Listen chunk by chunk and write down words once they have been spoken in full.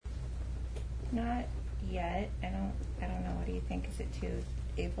Not yet. I don't know. What do you think? Is it too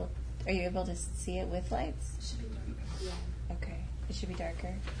able? Are you able to see it with lights? It should be darker. Yeah. Okay. It should be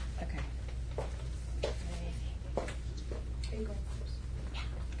darker. Okay. Are you going first? Yeah.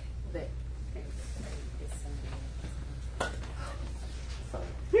 But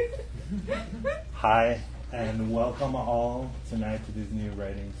Hi, and welcome all tonight to this new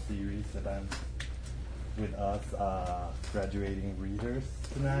writing series that I'm with us, graduating readers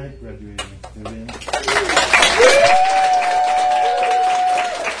tonight, graduating students. It's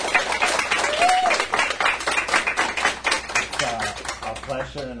a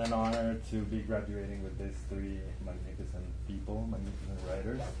pleasure and an honor to be graduating with these three magnificent people, magnificent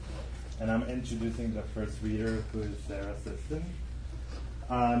writers. And I'm introducing the first reader, who is Sarah Ciston.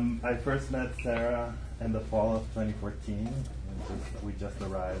 I first met Sarah in the fall of 2014. We just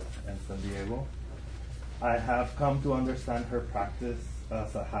arrived in San Diego. I have come to understand her practice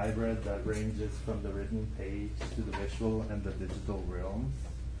as a hybrid that ranges from the written page to the visual and the digital realms.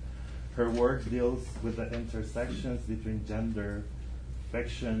 Her work deals with the intersections between gender,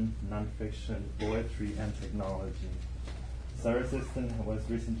 fiction, nonfiction, poetry, and technology. Sarah Ciston was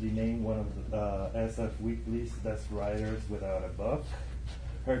recently named one of the SF Weekly's Best Writers Without a Book.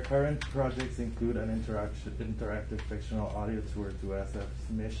 Her current projects include an interactive fictional audio tour to SF's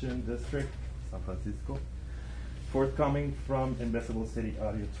Mission District, San Francisco, forthcoming from Invisible City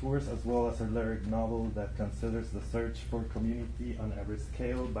Audio Tours, as well as her lyric novel that considers the search for community on every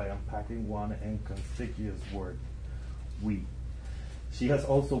scale by unpacking one inconspicuous word, we. She has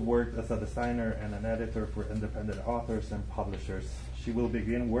also worked as a designer and an editor for independent authors and publishers. She will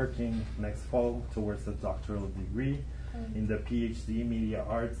begin working next fall towards a doctoral degree in the PhD Media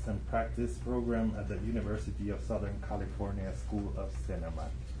Arts and Practice program at the University of Southern California School of Cinema.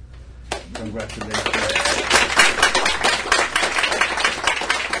 Congratulations.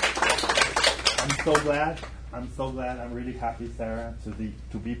 I'm so glad. I'm really happy, Sarah,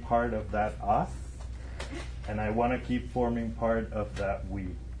 to be part of that us. And I want to keep forming part of that we.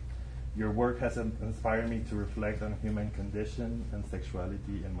 Your work has inspired me to reflect on human condition and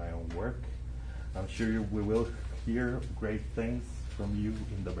sexuality in my own work. I'm sure we will hear great things from you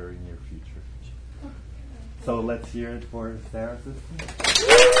in the very near future. So let's hear it for Sarah Ciston.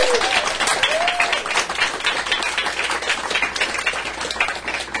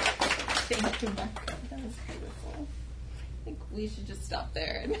 Thank you, Mark. That was beautiful. I think we should just stop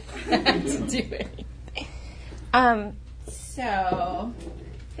there and have to do anything. So,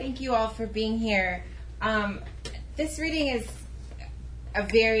 thank you all for being here. This reading is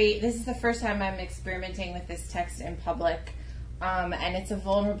this is the first time I'm experimenting with this text in public, and it's a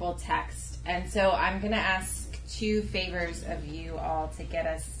vulnerable text. And so I'm going to ask two favors of you all to get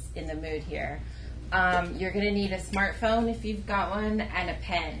us in the mood here. You're going to need a smartphone if you've got one, and a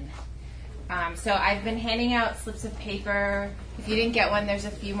pen. So I've been handing out slips of paper. If you didn't get one, there's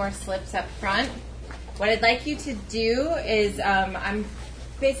a few more slips up front. What I'd like you to do is I'm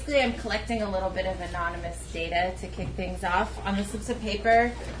collecting a little bit of anonymous data to kick things off. On the slips of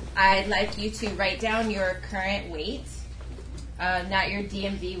paper, I'd like you to write down your current weight, not your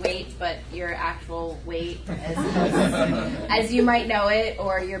DMV weight, but your actual weight as you might know it,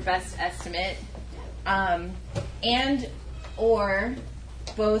 or your best estimate, and or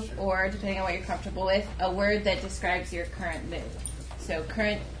both, or depending on what you're comfortable with, a word that describes your current mood. So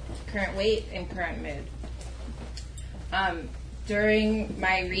current weight and current mood. During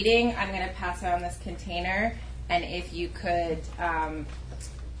my reading, I'm going to pass around this container, and if you could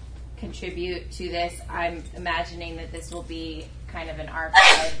contribute to this, I'm imagining that this will be kind of an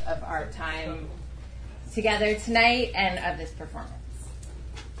archive of our time together tonight and of this performance.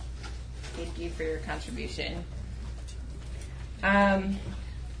 Thank you for your contribution.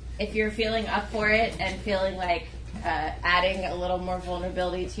 If you're feeling up for it and feeling like adding a little more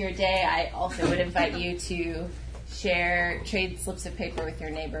vulnerability to your day, I also would invite you to trade slips of paper with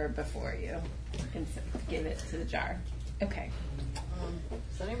your neighbor before you and give it to the jar. Okay.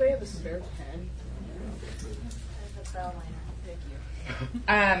 Does anybody have a spare pen? I have a brow liner. Thank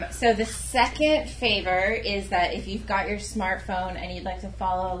you. So the second favor is that if you've got your smartphone and you'd like to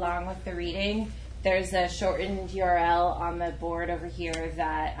follow along with the reading, there's a shortened URL on the board over here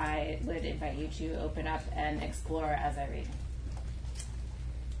that I would invite you to open up and explore as I read.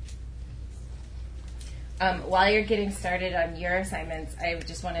 While you're getting started on your assignments, I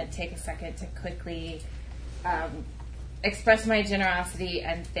just want to take a second to quickly express my generosity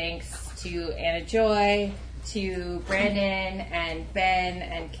and thanks to Anna Joy, to Brandon and Ben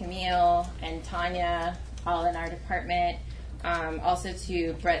and Camille and Tanya, all in our department, also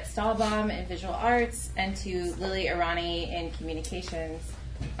to Brett Stahlbaum in visual arts, and to Lily Irani in communications.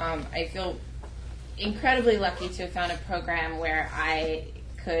 I feel incredibly lucky to have found a program where I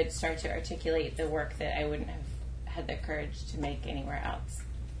could start to articulate the work that I wouldn't have had the courage to make anywhere else.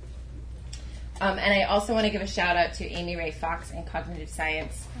 And I also want to give a shout out to Amy Ray Fox in Cognitive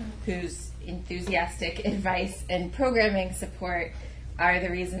Science, whose enthusiastic advice and programming support are the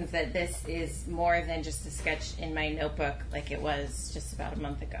reasons that this is more than just a sketch in my notebook like it was just about a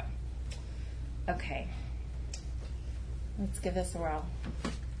month ago. Okay. Let's give this a whirl.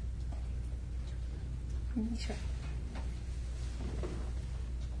 Sure.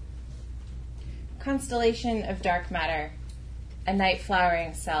 Constellation of dark matter, a night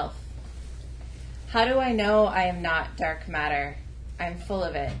flowering self. How do I know I am not dark matter? I am full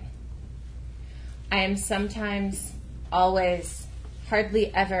of it. I am sometimes, always,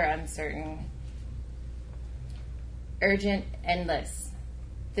 hardly ever uncertain. Urgent, endless.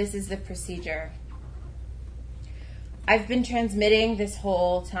 This is the procedure. I've been transmitting this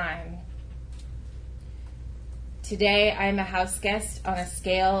whole time. Today I'm a house guest on a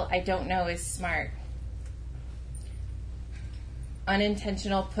scale I don't know is smart.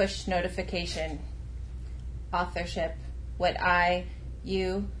 Unintentional push notification. Authorship. What I,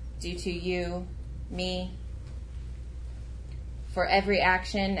 you, do to you, me. For every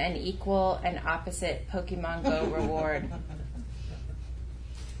action, an equal and opposite Pokemon Go reward.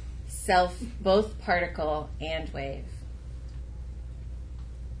 Self, both particle and wave.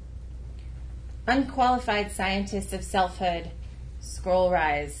 Unqualified scientists of selfhood, scroll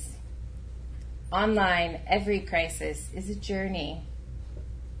rise. Online, every crisis is a journey.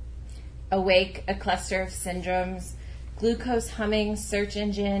 Awake, a cluster of syndromes, glucose humming search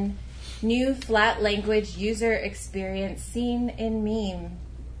engine, new flat language user experience seen in meme.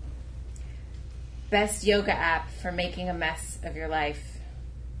 Best yoga app for making a mess of your life.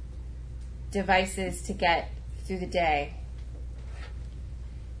 Devices to get through the day.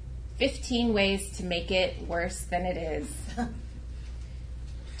 15 ways to make it worse than it is.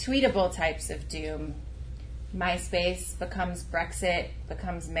 Tweetable types of doom. MySpace becomes Brexit,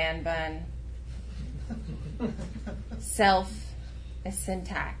 becomes man bun. Self is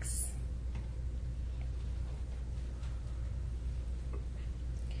syntax.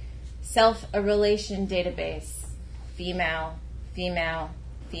 Self, a relation database. Female, female,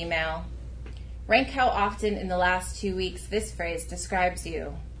 female. Rank how often in the last 2 weeks this phrase describes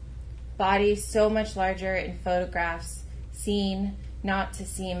you. Body so much larger in photographs, seen, not to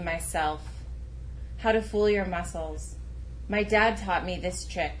seem myself. How to fool your muscles. My dad taught me this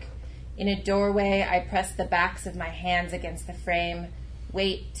trick. In a doorway, I press the backs of my hands against the frame,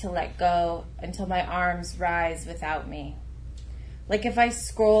 wait to let go until my arms rise without me. Like if I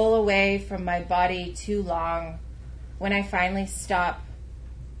scroll away from my body too long, when I finally stop,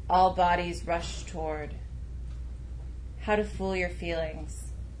 all bodies rush toward. How to fool your feelings.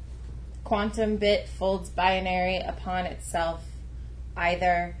 Quantum bit folds binary upon itself.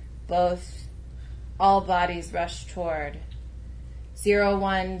 Either, both, all bodies rush toward.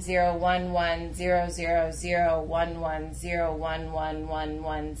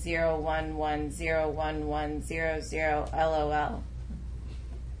 010110011111101101100 LOL.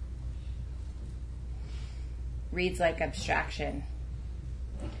 Reads like abstraction.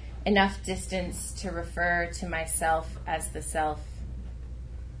 Enough distance to refer to myself as the self.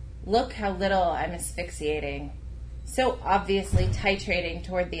 Look how little I'm asphyxiating, so obviously titrating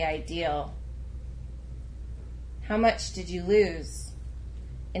toward the ideal. How much did you lose?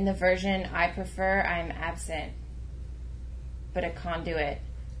 In the version I prefer, I'm absent, but a conduit,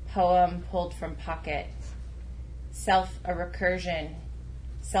 poem pulled from pocket. Self a recursion,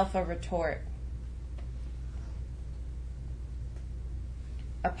 self a retort.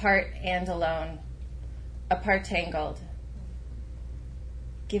 Apart and alone, apartangled.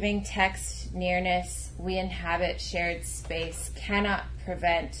 Giving text nearness, we inhabit shared space, cannot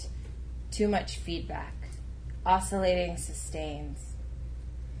prevent too much feedback. Oscillating sustains.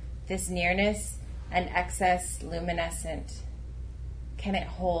 This nearness, an excess luminescent. Can it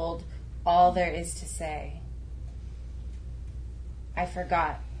hold all there is to say? I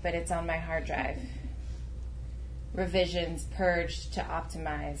forgot, but it's on my hard drive. Revisions purged to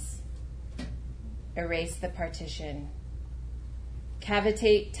optimize. Erase the partition.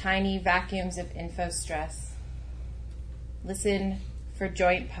 Cavitate tiny vacuums of info stress. Listen for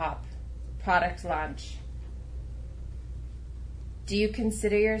joint pop, product launch. Do you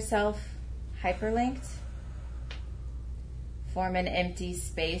consider yourself hyperlinked? Form an empty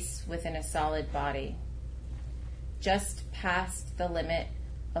space within a solid body. Just past the limit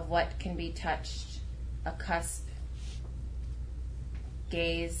of what can be touched, a cusp.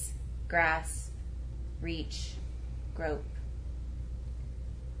 Gaze, grasp, reach, grope.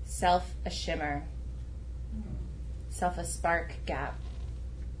 Self a shimmer, myself a spark gap.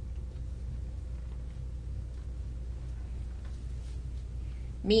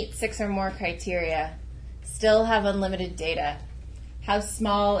 Meet 6 or more criteria. Still have unlimited data. How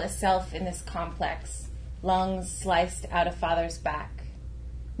small a self in this complex. Lungs sliced out of father's back.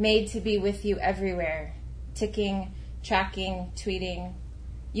 Made to be with you everywhere. Ticking, tracking, tweeting.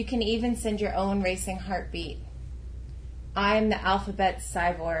 You can even send your own racing heartbeat. I'm the alphabet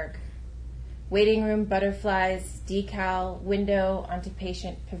cyborg. Waiting room butterflies, decal, window onto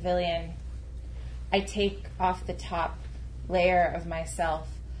patient pavilion. I take off the top layer of myself,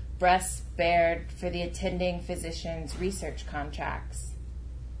 breasts bared for the attending physician's research contracts.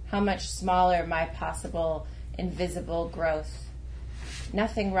 How much smaller my possible invisible growth.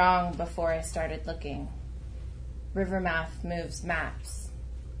 Nothing wrong before I started looking. Rivermouth moves maps.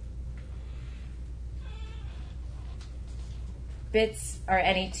 Bits are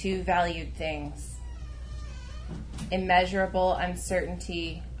any two valued things. Immeasurable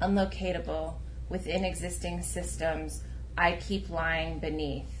uncertainty, unlocatable within existing systems, I keep lying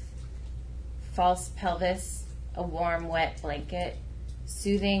beneath. False pelvis, a warm, wet blanket.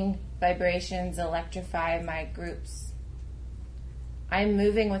 Soothing vibrations electrify my groups. I'm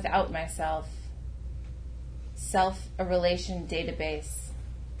moving without myself. Self, a relation database.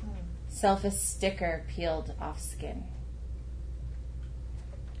 Self, a sticker peeled off skin.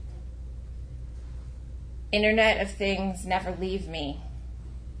 Internet of Things never leave me.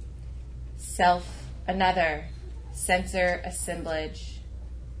 Self, another, sensor assemblage.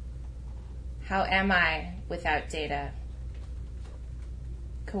 How am I without data?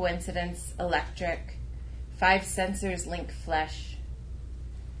 Coincidence, electric. 5 sensors link flesh.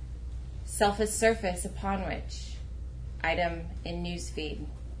 Self a surface upon which. Item in newsfeed.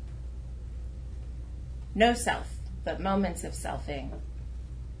 No self, but moments of selfing.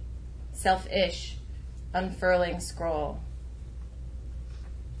 Selfish, unfurling scroll.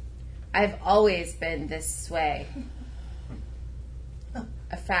 I've always been this way.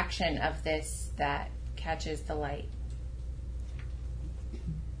 A fraction of this that catches the light.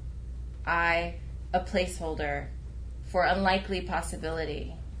 I, a placeholder for unlikely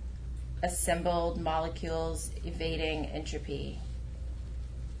possibility. Assembled molecules evading entropy.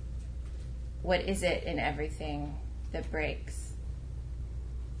 What is it in everything that breaks?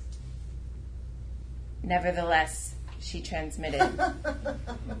 Nevertheless, she transmitted.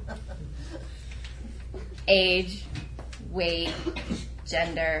 Age, weight,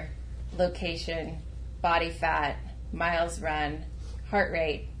 gender, location, body fat, miles run, heart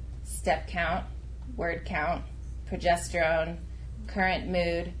rate, step count, word count, progesterone, current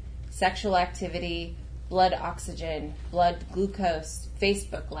mood, sexual activity, blood oxygen, blood glucose,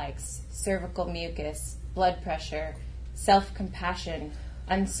 Facebook likes, cervical mucus, blood pressure, self-compassion,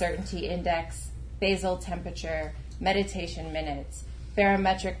 uncertainty index, basal temperature, meditation minutes,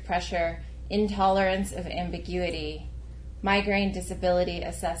 barometric pressure, intolerance of ambiguity, migraine disability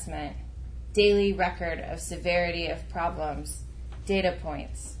assessment, daily record of severity of problems, data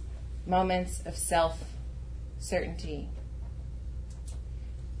points, moments of self-certainty.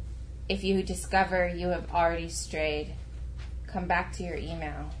 If you discover you have already strayed, come back to your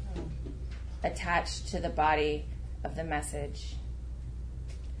email, attached to the body of the message.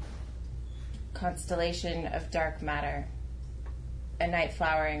 Constellation of dark matter, a night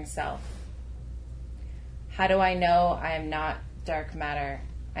flowering self. How do I know I am not dark matter?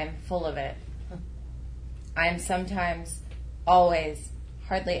 I am full of it. I am sometimes, always,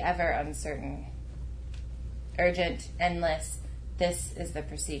 hardly ever uncertain. Urgent, endless, this is the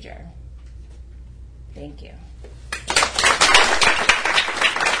procedure. Thank you.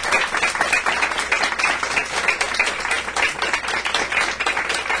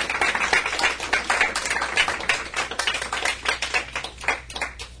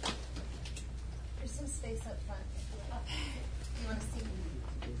 There's some space up front. If you like. You want to see?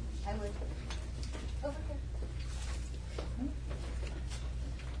 I would. Over here.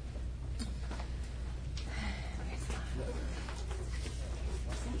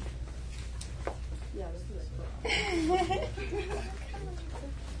 Yeah, let's do this. Okay.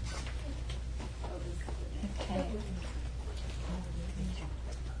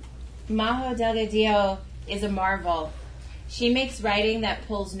 Majo Delgadillo is a marvel. She makes writing that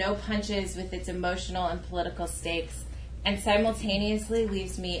pulls no punches with its emotional and political stakes, and simultaneously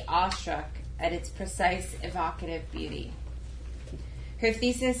leaves me awestruck at its precise, evocative beauty. Her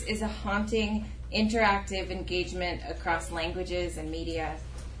thesis is a haunting, interactive engagement across languages and media,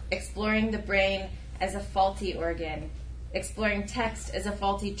 exploring the brain as a faulty organ, exploring text as a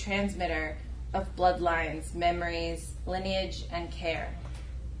faulty transmitter of bloodlines, memories, lineage, and care.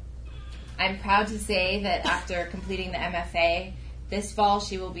 I'm proud to say that after completing the MFA, this fall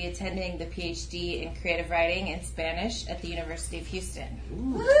she will be attending the PhD in creative writing in Spanish at the University of Houston.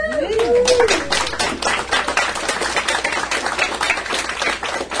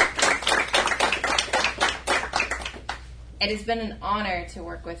 It has been an honor to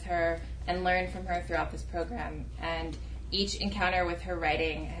work with her and learn from her throughout this program, and each encounter with her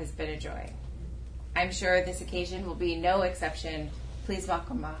writing has been a joy. I'm sure this occasion will be no exception. Please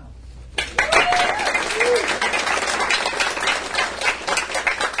welcome Majo.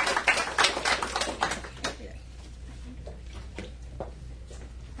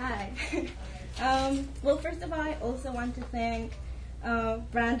 Hi. Well, first of all, I also want to thank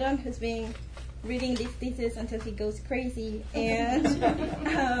Brandon, who's been reading this thesis until he goes crazy, and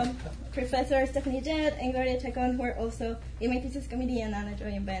Professor Stephanie Jett and Gloria Chacon, who are also in my thesis committee, and Anna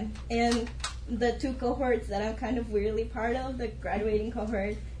Joy and Ben, and the two cohorts that I'm kind of weirdly part of, the graduating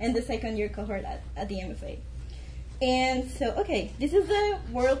cohort and the second year cohort at the MFA. And so, okay, this is the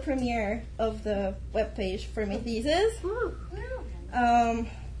world premiere of the webpage for my thesis. And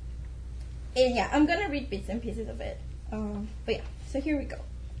yeah, I'm going to read bits and pieces of it. But yeah, so here we go.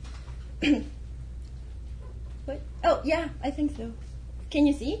 What? Oh, yeah, I think so. Can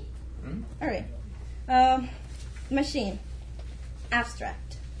you see? Mm-hmm. All right. Machine. Abstract.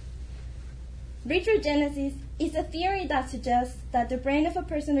 Retrogenesis is a theory that suggests that the brain of a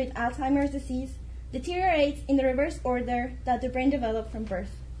person with Alzheimer's disease deteriorates in the reverse order that the brain developed from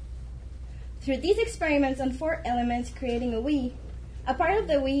birth. Through these experiments on 4 elements creating a we, a part of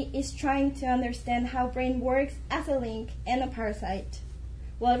the we is trying to understand how brain works as a link and a parasite.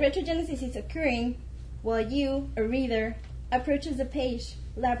 While retrogenesis is occurring, while you, a reader, approaches the page,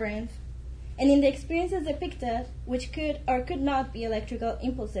 labyrinth, and in the experiences depicted, which could or could not be electrical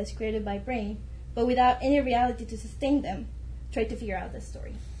impulses created by brain, but without any reality to sustain them, try to figure out the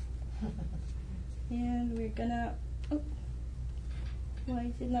story. And we're gonna... Oh, why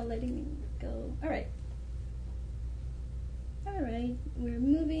is it not letting me go? All right, we're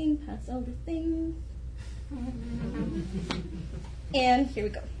moving past all the things. And here we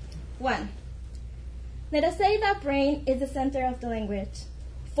go. 1. Let us say that brain is the center of the language,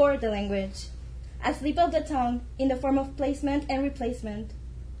 for the language, a slip of the tongue in the form of placement and replacement,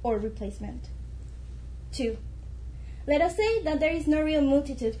 or replacement. 2. Let us say that there is no real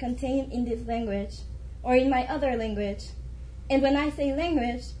multitude contained in this language, or in my other language. And when I say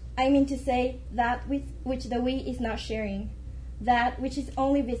language, I mean to say that with which the we is not sharing, that which is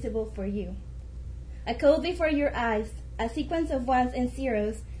only visible for you. A code before your eyes, a sequence of ones and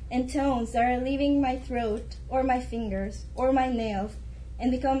zeros, and tones that are leaving my throat, or my fingers, or my nails,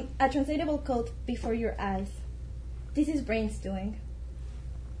 and become a translatable code before your eyes. This is brain's doing.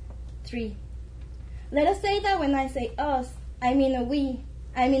 3. Let us say that when I say us, I mean a we,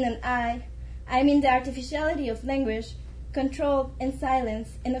 I mean an I mean the artificiality of language, controlled and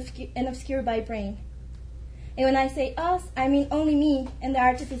silenced and obscured by brain. And when I say us, I mean only me and the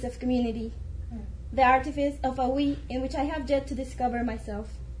artifice of community, the artifice of a we in which I have yet to discover myself,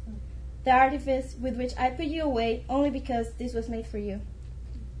 the artifice with which I put you away only because this was made for you.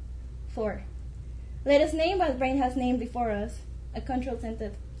 4. Let us name what brain has named before us, a control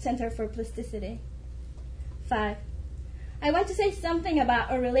center for plasticity. 5. I want to say something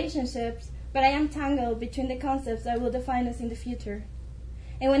about our relationships, but I am tangled between the concepts that will define us in the future.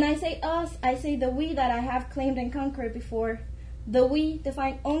 And when I say us, I say the we that I have claimed and conquered before, the we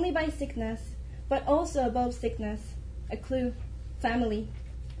defined only by sickness, but also above sickness, a clue, family.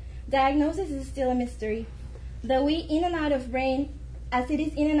 Diagnosis is still a mystery. The we in and out of brain, as it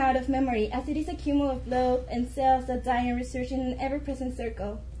is in and out of memory, as it is a cumul of blood and cells that die and research in an ever-present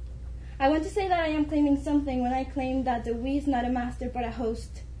circle. I want to say that I am claiming something when I claim that the we is not a master but a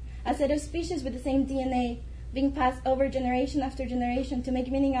host, a set of species with the same DNA, being passed over generation after generation to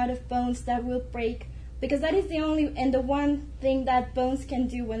make meaning out of bones that will break, because that is the only and the one thing that bones can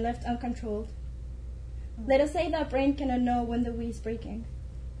do when left uncontrolled. Let us say that brain cannot know when the we is breaking.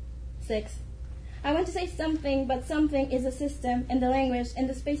 6. I want to say something, but something is the system and the language and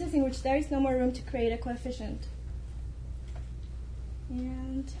the spaces in which there is no more room to create a coefficient.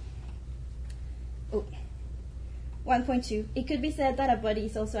 And 1.2. It could be said that a body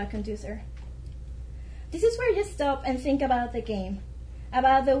is also a conducer. This is where you stop and think about the game,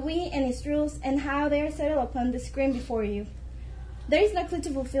 about the we and its rules and how they are settled upon the screen before you. There is no clue to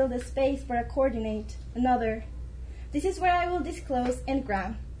fulfill the space but a coordinate, another. This is where I will disclose and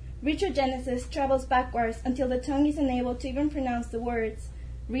gram. Retrogenesis travels backwards until the tongue is unable to even pronounce the words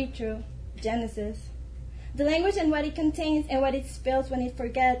retrogenesis. The language and what it contains and what it spells when it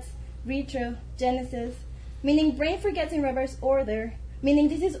forgets, retrogenesis, meaning brain forgets in reverse order, meaning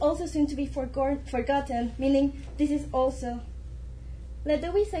this is also soon to be forgotten, meaning this is also. Let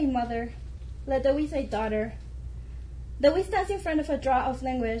the we say mother, let the we say daughter. The we stands in front of a draw of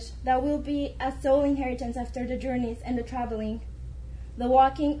language that will be a sole inheritance after the journeys and the traveling. The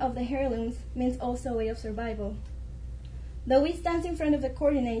walking of the heirlooms means also a way of survival. The we stands in front of the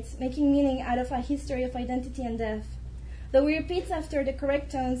coordinates, making meaning out of a history of identity and death. The we repeats after the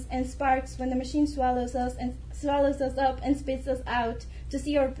correct tones and sparks when the machine swallows us up and spits us out to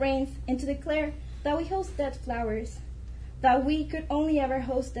see our brains and to declare that we host dead flowers, that we could only ever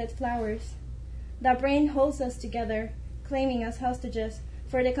host dead flowers. The brain holds us together, claiming us hostages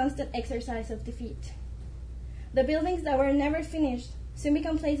for the constant exercise of defeat. The buildings that were never finished soon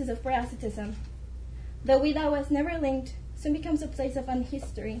become places of parasitism. The we that was never linked soon becomes a place of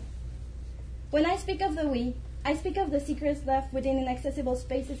unhistory. When I speak of the we, I speak of the secrets left within inaccessible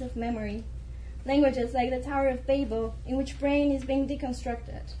spaces of memory, languages like the Tower of Babel, in which brain is being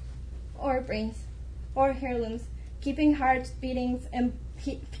deconstructed, or brains, or heirlooms, keeping heart beating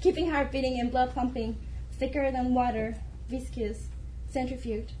and blood pumping, thicker than water, viscous,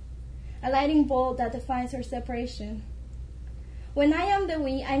 centrifuged, a lightning bolt that defines our separation. When I am the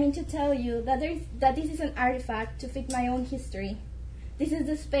we, I mean to tell you that this is an artifact to fit my own history. This is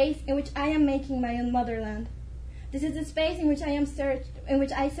the space in which I am making my own motherland. This is the space in which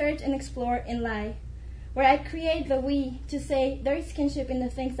I search and explore and lie, where I create the we to say there is kinship in the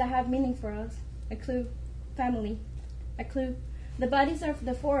things that have meaning for us. A clue, family. A clue, the bodies of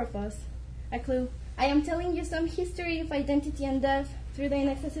the four of us. A clue, I am telling you some history of identity and death through the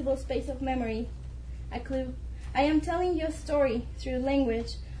inaccessible space of memory. A clue, I am telling you a story through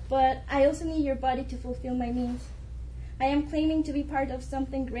language, but I also need your body to fulfill my means. I am claiming to be part of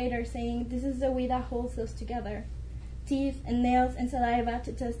something greater, saying this is the we that holds us together. Teeth and nails and saliva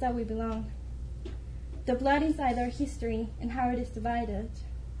to test that we belong. The blood inside our history and how it is divided.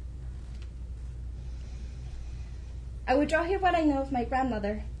 I would draw here what I know of my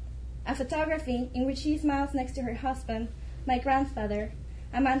grandmother. A photography in which she smiles next to her husband, my grandfather,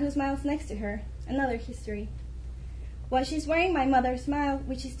 a man who smiles next to her, another history. While she's wearing my mother's smile,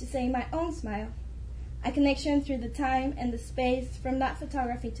 which is to say my own smile. A connection through the time and the space from that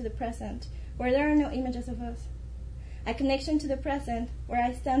photography to the present, where there are no images of us. A connection to the present, where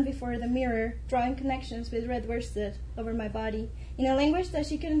I stand before the mirror, drawing connections with red worsted over my body, in a language that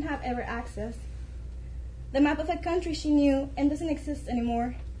she couldn't have ever accessed. The map of a country she knew and doesn't exist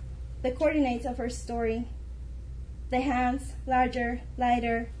anymore. The coordinates of her story. The hands, larger,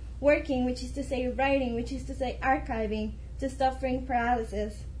 lighter, working, which is to say writing, which is to say archiving, to stop brain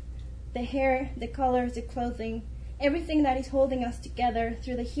paralysis. The hair, the colors, the clothing, everything that is holding us together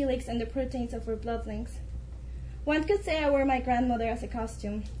through the helix and the proteins of our blood links. One could say I wore my grandmother as a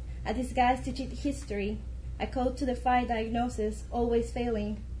costume, a disguise to cheat history, a code to defy diagnosis, always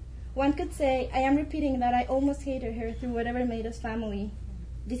failing. One could say I am repeating that I almost hated her through whatever made us family.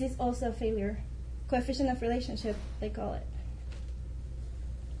 This is also a failure. Coefficient of relationship, they call it.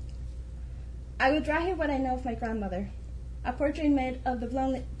 I would draw here what I know of my grandmother. A portrait made of the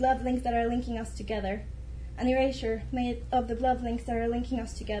blood links that are linking us together. An erasure made of the blood links that are linking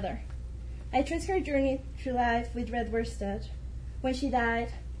us together. I traced her journey through life with red worsted. When she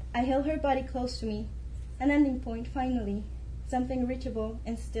died, I held her body close to me. An ending point, finally. Something reachable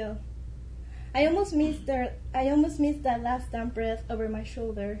and still. I almost missed that last damp breath over my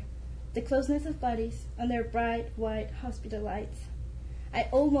shoulder. The closeness of bodies under bright white hospital lights. I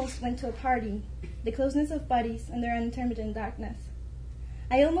almost went to a party. The closeness of bodies under an intermittent darkness.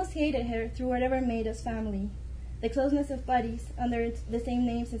 I almost hated her through whatever made us family. The closeness of bodies under the same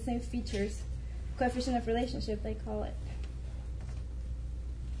names and same features. Coefficient of relationship, they call it.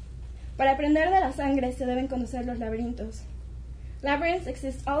 Para aprender de la sangre se deben conocer los laberintos. Labyrinths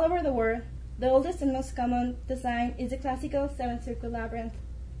exist all over the world. The oldest and most common design is the classical seven-circle labyrinth.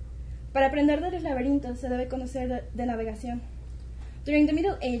 Para aprender de los laberintos se debe conocer de navegación. During the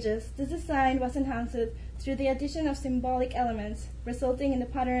Middle Ages, this design was enhanced through the addition of symbolic elements, resulting in the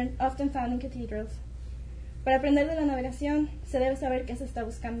pattern often found in cathedrals. Para aprender de la navegación, se debe saber qué se está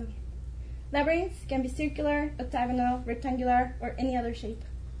buscando. Labyrinths can be circular, octagonal, rectangular, or any other shape.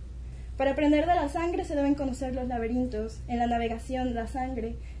 Para aprender de la sangre se deben conocer los laberintos, en la navegación la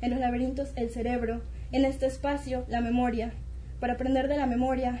sangre, en los laberintos el cerebro, en este espacio la memoria. Para aprender de la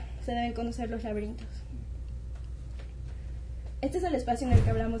memoria se deben conocer los laberintos. Este es el espacio en el que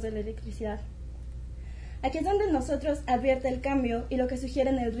hablamos de la electricidad. Aquí es donde nosotros advierte el cambio y lo que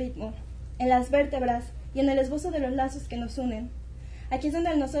sugiere en el ritmo, en las vértebras y en el esbozo de los lazos que nos unen. Aquí es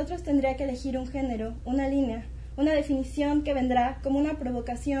donde nosotros tendría que elegir un género, una línea, una definición que vendrá como una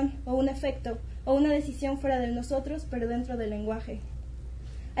provocación o un efecto o una decisión fuera de nosotros pero dentro del lenguaje.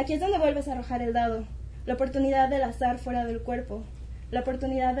 Aquí es donde vuelves a arrojar el dado, la oportunidad del azar fuera del cuerpo, la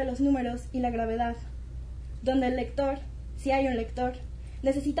oportunidad de los números y la gravedad, donde el lector, si hay un lector,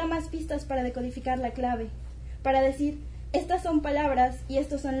 necesita más pistas para decodificar la clave, para decir, estas son palabras y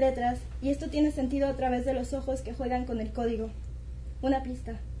estos son letras y esto tiene sentido a través de los ojos que juegan con el código. Una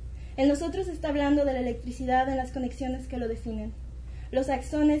pista. En nosotros está hablando de la electricidad en las conexiones que lo definen, los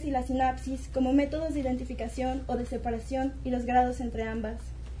axones y la sinapsis como métodos de identificación o de separación y los grados entre ambas,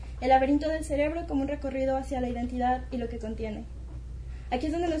 el laberinto del cerebro como un recorrido hacia la identidad y lo que contiene. Aquí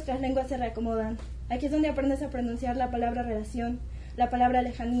es donde nuestras lenguas se reacomodan, aquí es donde aprendes a pronunciar la palabra relación, la palabra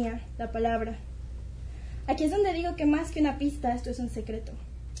lejanía, la palabra. Aquí es donde digo que más que una pista, esto es un secreto.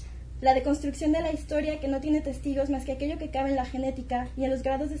 La deconstrucción de la historia que no tiene testigos más que aquello que cabe en la genética y en los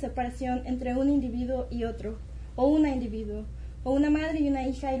grados de separación entre un individuo y otro, o una individuo, o una madre y una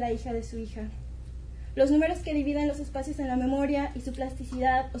hija y la hija de su hija. Los números que dividen los espacios en la memoria y su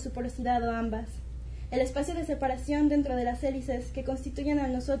plasticidad o su porosidad o ambas. El espacio de separación dentro de las hélices que constituyen a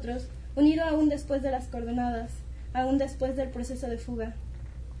nosotros, unido aún después de las coordenadas, aún después del proceso de fuga.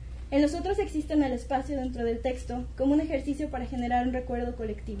 En nosotros existe el espacio dentro del texto como un ejercicio para generar un recuerdo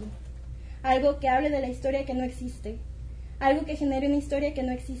colectivo. Algo que hable de la historia que no existe, algo que genere una historia que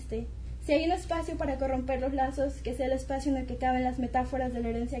no existe. Si hay un espacio para corromper los lazos, que sea el espacio en el que caben las metáforas de la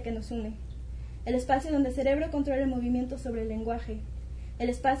herencia que nos une. El espacio donde el cerebro controla el movimiento sobre el lenguaje. El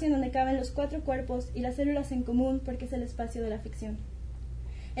espacio en donde caben los 4 cuerpos y las células en común porque es el espacio de la ficción.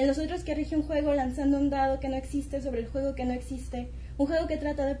 En nosotros que rige un juego lanzando un dado que no existe sobre el juego que no existe, un juego que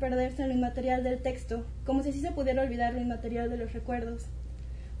trata de perderse en lo inmaterial del texto, como si así se pudiera olvidar lo inmaterial de los recuerdos.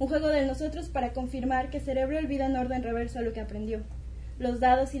 Un juego de nosotros para confirmar que el cerebro olvida en orden reverso a lo que aprendió. Los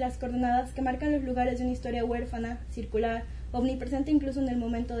dados y las coordenadas que marcan los lugares de una historia huérfana, circular, omnipresente incluso en el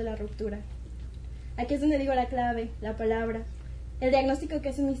momento de la ruptura. Aquí es donde digo la clave, la palabra, el diagnóstico que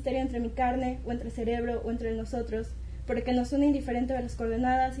es un misterio entre mi carne, o entre cerebro, o entre el nosotros, porque nos une indiferente de las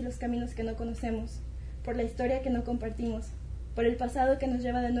coordenadas y los caminos que no conocemos, por la historia que no compartimos, por el pasado que nos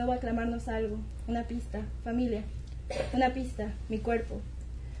lleva de nuevo a clamarnos algo, una pista, familia, una pista, mi cuerpo,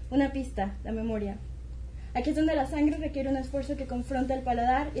 una pista, la memoria. Aquí es donde la sangre requiere un esfuerzo que confronta el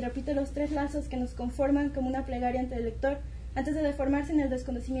paladar y repite los 3 lazos que nos conforman como una plegaria ante el lector antes de deformarse en el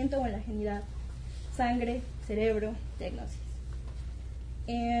desconocimiento o en la ajenidad. Sangre, cerebro, diagnosis.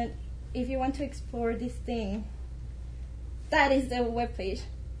 And if you want to explore this thing, that is the webpage.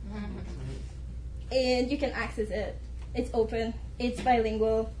 And you can access it. It's open, it's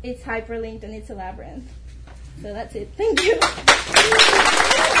bilingual, it's hyperlinked, and it's a labyrinth. So that's it. Thank you.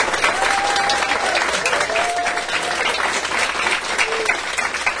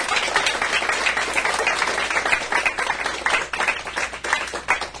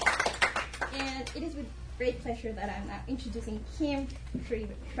 And it is with great pleasure that I'm now introducing Kim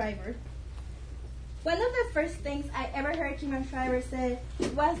Schreiber. One of the first things I ever heard Kim Schreiber say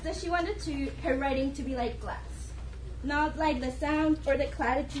was that she wanted her writing to be like glass. Not like the sound or the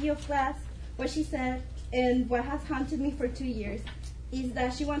clarity of glass. What she said, and what has haunted me for 2 years, is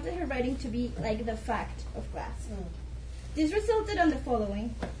that she wanted her writing to be like the fact of glass. This resulted on the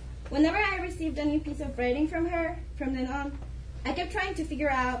following. Whenever I received a new piece of writing from her, from then on, I kept trying to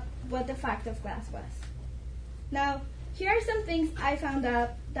figure out what the fact of glass was. Now, here are some things I found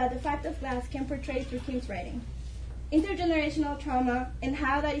out that the fact of glass can portray through Kim's writing. Intergenerational trauma and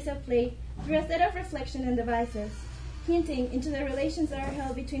how that is at play through a set of reflection and devices, hinting into the relations that are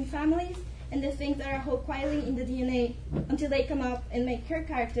held between families and the things that are held quietly in the DNA until they come up and make her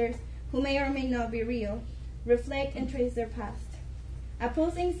characters, who may or may not be real, reflect and trace their past. A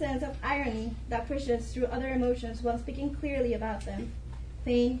pulsing sense of irony that pushes through other emotions while speaking clearly about them.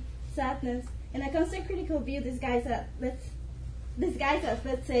 Pain, sadness, and a constant critical view disguised as,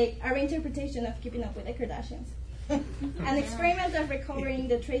 let's say, our interpretation of Keeping Up with the Kardashians. An experiment of recovering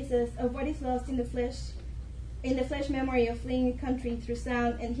the traces of what is lost in the flesh memory of fleeing a country through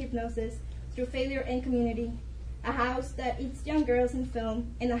sound and hypnosis, through failure and community. A house that eats young girls in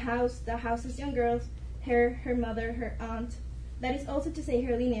film, and a house that houses young girls, her mother, her aunt. That is also to say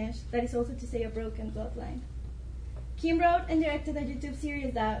her lineage, that is also to say a broken bloodline. Kim wrote and directed a YouTube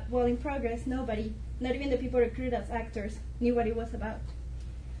series that, while in progress, nobody, not even the people recruited as actors, knew what it was about.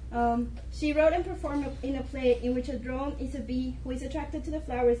 She wrote and performed in a play in which a drone is a bee who is attracted to the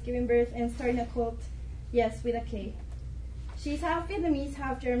flowers giving birth and starting a cult, yes, with a K. She's half Vietnamese,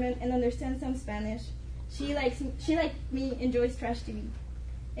 half German, and understands some Spanish. She, like me, enjoys trash TV.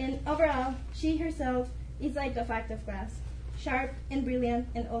 And overall, she herself is like a fact of glass, sharp and brilliant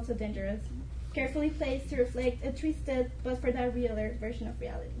and also dangerous, carefully placed to reflect a twisted but for that realer version of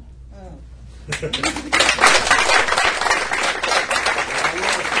reality. Oh.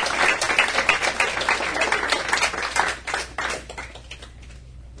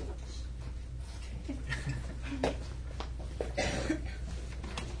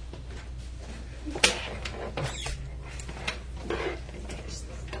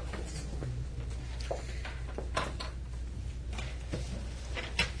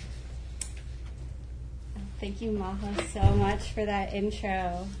 Thank you, Majo, so much for that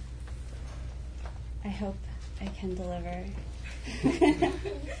intro. I hope I can deliver.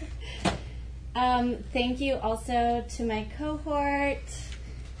 Thank you also to my cohort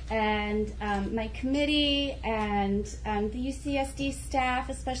and my committee and the UCSD staff,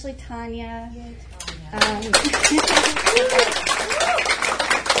 especially Tanya. Yay, Tanya.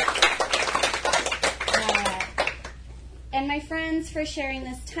 And my friends for sharing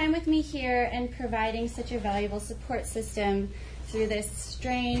this time with me here and providing such a valuable support system through this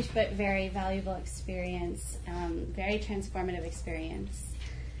strange but very valuable experience, very transformative experience.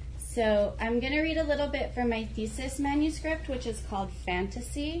 So I'm going to read a little bit from my thesis manuscript, which is called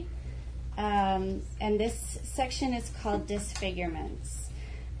Fantasy. And this section is called Disfigurements.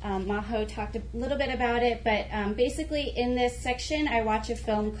 Majo talked a little bit about it, but basically in this section I watch a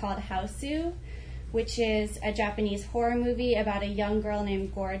film called Haosu, which is a Japanese horror movie about a young girl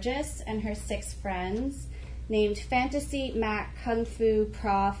named Gorgeous and her 6 friends named Fantasy, Mac, Kung Fu,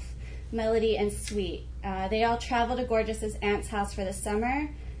 Prof, Melody, and Sweet. They all travel to Gorgeous's aunt's house for the summer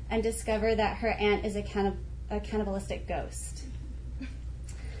and discover that her aunt is a cannibalistic ghost.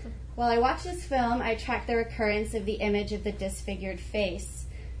 While I watched this film, I tracked the recurrence of the image of the disfigured face,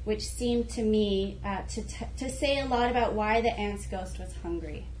 which seemed to me to say a lot about why the aunt's ghost was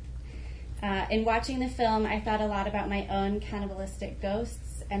hungry. In watching the film, I thought a lot about my own cannibalistic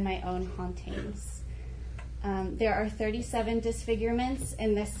ghosts and my own hauntings. There are 37 disfigurements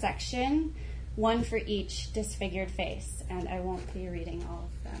in this section, one for each disfigured face, and I won't be reading all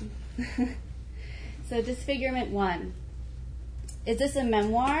of them. So disfigurement 1. Is this a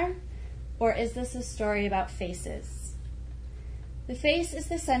memoir, or is this a story about faces? The face is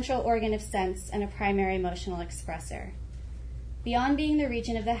the central organ of sense and a primary emotional expressor. Beyond being the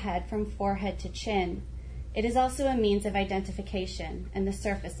region of the head from forehead to chin, it is also a means of identification and the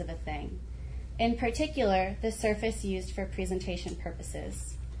surface of a thing. In particular, the surface used for presentation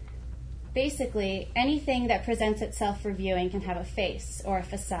purposes. Basically, anything that presents itself for viewing can have a face or a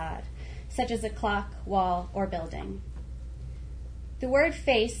facade, such as a clock, wall, or building. The word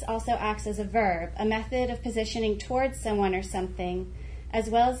face also acts as a verb, a method of positioning towards someone or something,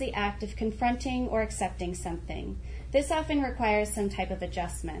 as well as the act of confronting or accepting something. This often requires some type of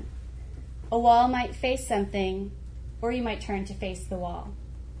adjustment. A wall might face something, or you might turn to face the wall.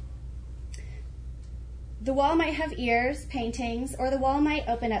 The wall might have ears, paintings, or the wall might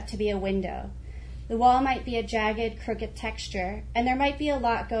open up to be a window. The wall might be a jagged, crooked texture, and there might be a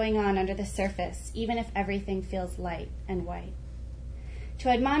lot going on under the surface, even if everything feels light and white. To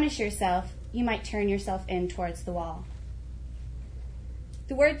admonish yourself, you might turn yourself in towards the wall.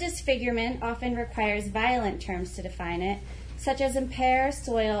 The word disfigurement often requires violent terms to define it, such as impair,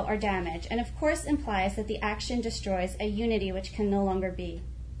 soil, or damage, and of course implies that the action destroys a unity which can no longer be.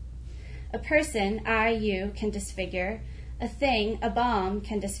 A person, I, you, can disfigure. A thing, a bomb,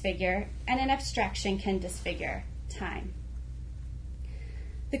 can disfigure. And an abstraction can disfigure. Time.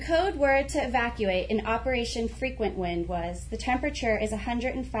 The code word to evacuate in Operation Frequent Wind was, the temperature is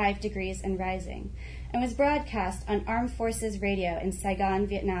 105 degrees and rising, and was broadcast on Armed Forces Radio in Saigon,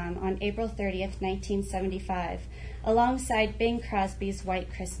 Vietnam on April 30th, 1975, alongside Bing Crosby's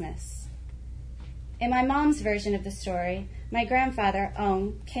White Christmas. In my mom's version of the story, my grandfather,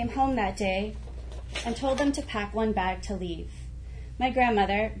 Ong, came home that day and told them to pack one bag to leave. My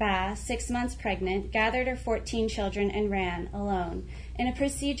grandmother, Ba, 6 months pregnant, gathered her 14 children and ran, alone, in a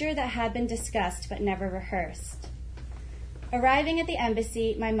procedure that had been discussed but never rehearsed. Arriving at the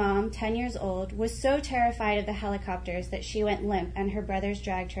embassy, my mom, 10 years old, was so terrified of the helicopters that she went limp and her brothers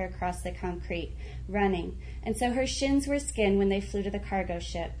dragged her across the concrete, running, and so her shins were skin when they flew to the cargo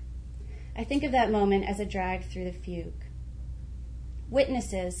ship. I think of that moment as a drag through the fugue.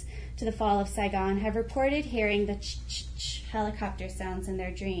 Witnesses to the fall of Saigon have reported hearing the ch-ch-ch helicopter sounds in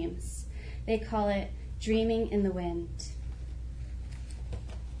their dreams. They call it dreaming in the wind.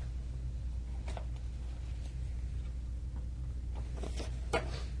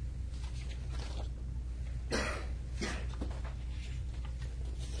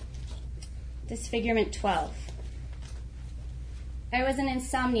 Disfigurement 12. I was an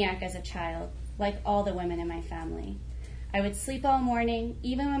insomniac as a child, like all the women in my family. I would sleep all morning,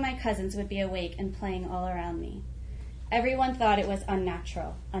 even when my cousins would be awake and playing all around me. Everyone thought it was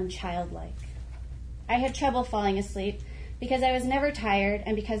unnatural, unchildlike. I had trouble falling asleep because I was never tired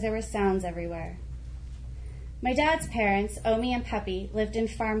and because there were sounds everywhere. My dad's parents, Omi and Peppy, lived in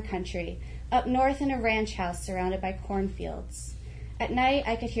farm country, up north in a ranch house surrounded by cornfields. At night,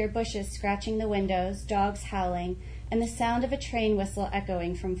 I could hear bushes scratching the windows, dogs howling, and the sound of a train whistle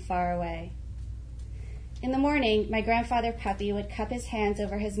echoing from far away. In the morning, my grandfather Puppy would cup his hands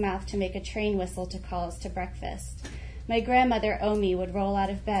over his mouth to make a train whistle to call us to breakfast. My grandmother Omi would roll out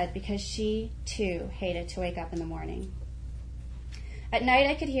of bed because she, too, hated to wake up in the morning. At night,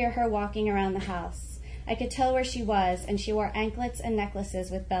 I could hear her walking around the house. I could tell where she was, and she wore anklets and necklaces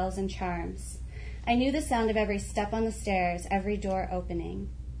with bells and charms. I knew the sound of every step on the stairs, every door opening.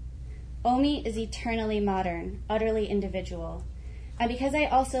 Omi is eternally modern, utterly individual. And because I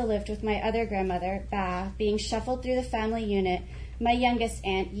also lived with my other grandmother, Ba, being shuffled through the family unit, my youngest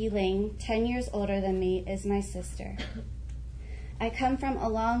aunt, Yiling, 10 years older than me, is my sister. I come from a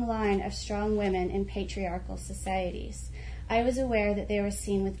long line of strong women in patriarchal societies. I was aware that they were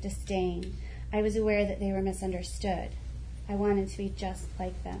seen with disdain. I was aware that they were misunderstood. I wanted to be just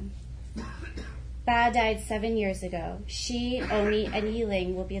like them. Ba died 7 years ago. She, Omi, and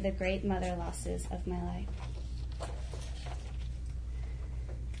Yiling will be the great mother losses of my life.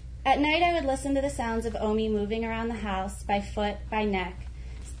 At night, I would listen to the sounds of Omi moving around the house, by foot, by neck,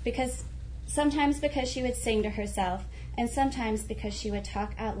 sometimes because she would sing to herself, and sometimes because she would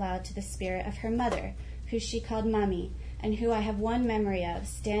talk out loud to the spirit of her mother, who she called Mummy, and who I have one memory of,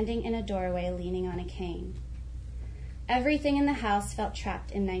 standing in a doorway leaning on a cane. Everything in the house felt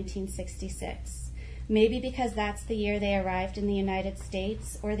trapped in 1966, maybe because that's the year they arrived in the United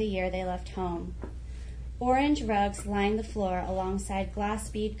States or the year they left home. Orange rugs lined the floor alongside glass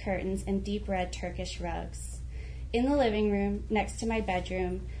bead curtains and deep red Turkish rugs. In the living room, next to my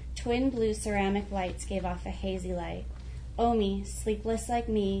bedroom, twin blue ceramic lights gave off a hazy light. Omi, sleepless like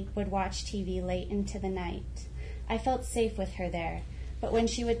me, would watch TV late into the night. I felt safe with her there, but when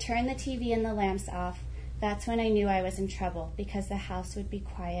she would turn the TV and the lamps off, that's when I knew I was in trouble, because the house would be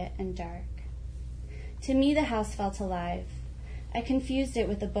quiet and dark. To me, the house felt alive. I confused it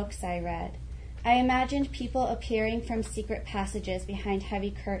with the books I read. I imagined people appearing from secret passages behind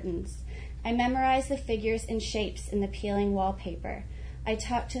heavy curtains. I memorized the figures and shapes in the peeling wallpaper. I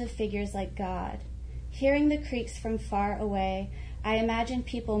talked to the figures like God. Hearing the creaks from far away, I imagined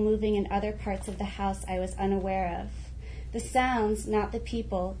people moving in other parts of the house I was unaware of. The sounds, not the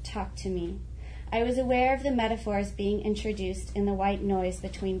people, talked to me. I was aware of the metaphors being introduced in the white noise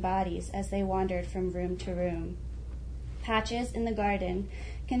between bodies as they wandered from room to room. Patches in the garden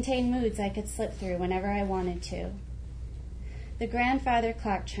contained moods I could slip through whenever I wanted to. The grandfather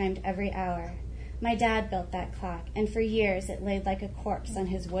clock chimed every hour. My dad built that clock, and for years it laid like a corpse on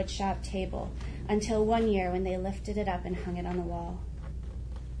his woodshop table, until one year when they lifted it up and hung it on the wall.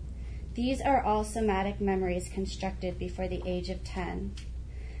 These are all somatic memories constructed before the age of 10.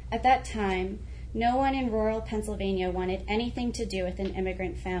 At that time, no one in rural Pennsylvania wanted anything to do with an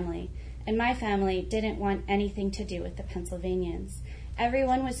immigrant family, and my family didn't want anything to do with the Pennsylvanians.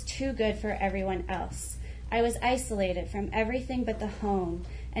 Everyone was too good for everyone else. I was isolated from everything but the home,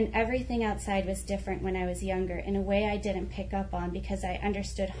 and everything outside was different when I was younger in a way I didn't pick up on because I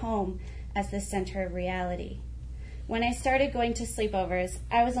understood home as the center of reality. When I started going to sleepovers,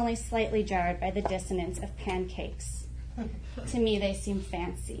 I was only slightly jarred by the dissonance of pancakes. To me, they seemed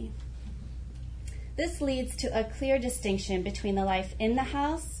fancy. This leads to a clear distinction between the life in the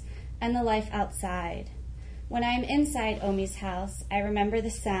house and the life outside. When I am inside Omi's house, I remember the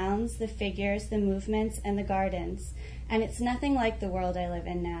sounds, the figures, the movements, and the gardens, and it's nothing like the world I live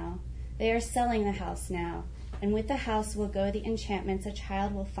in now. They are selling the house now, and with the house will go the enchantments a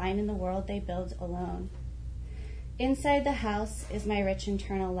child will find in the world they build alone. Inside the house is my rich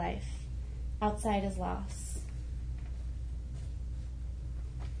internal life. Outside is loss.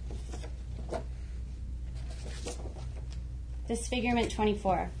 Disfigurement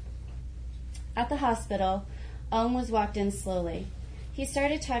 24. At the hospital, Ong was walked in slowly. He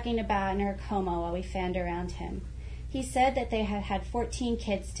started talking to Ba in her coma while we fanned around him. He said that they had had 14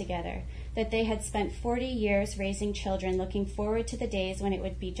 kids together, that they had spent 40 years raising children looking forward to the days when it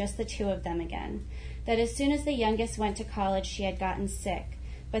would be just the two of them again, that as soon as the youngest went to college she had gotten sick,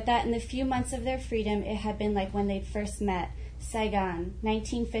 but that in the few months of their freedom it had been like when they'd first met, Saigon,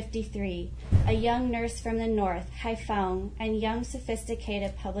 1953, a young nurse from the north, Haiphong, and young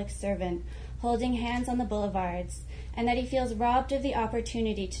sophisticated public servant, holding hands on the boulevards, and that he feels robbed of the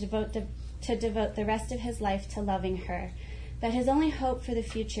opportunity to devote the rest of his life to loving her, that his only hope for the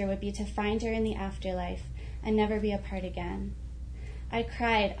future would be to find her in the afterlife and never be apart again. I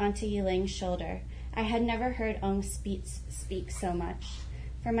cried onto Yiling's shoulder. I had never heard Ong speak so much.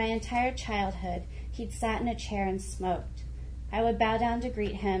 For my entire childhood, he'd sat in a chair and smoked. I would bow down to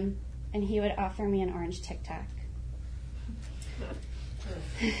greet him, and he would offer me an orange Tic Tac.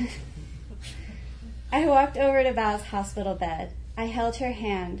 I walked over to Ba's hospital bed. I held her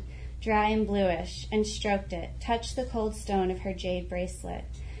hand, dry and bluish, and stroked it, touched the cold stone of her jade bracelet.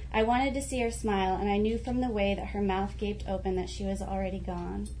 I wanted to see her smile, and I knew from the way that her mouth gaped open that she was already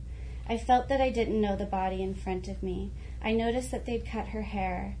gone. I felt that I didn't know the body in front of me. I noticed that they'd cut her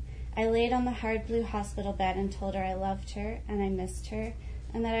hair. I laid on the hard blue hospital bed and told her I loved her and I missed her,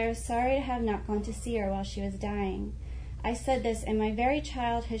 and that I was sorry to have not gone to see her while she was dying. I said this in my very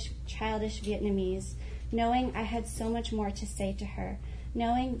childish Vietnamese, knowing I had so much more to say to her,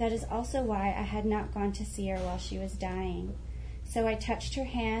 knowing that is also why I had not gone to see her while she was dying. So I touched her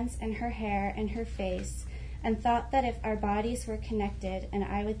hands and her hair and her face, and thought that if our bodies were connected and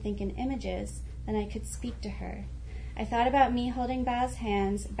I would think in images, then I could speak to her. I thought about me holding Ba's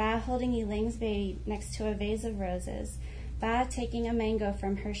hands, Ba holding Yiling's baby next to a vase of roses, Ba taking a mango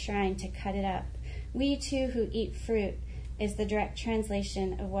from her shrine to cut it up. We two who eat fruit is the direct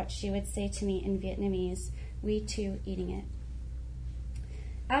translation of what she would say to me in Vietnamese, we two eating it.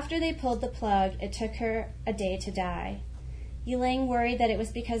 After they pulled the plug, it took her a day to die. Yiling worried that it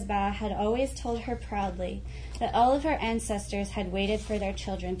was because Ba had always told her proudly that all of her ancestors had waited for their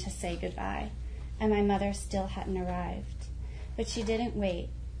children to say goodbye, and my mother still hadn't arrived. But she didn't wait.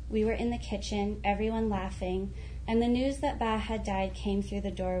 We were in the kitchen, everyone laughing, and the news that Ba had died came through the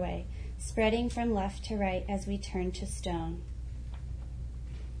doorway, spreading from left to right as we turned to stone.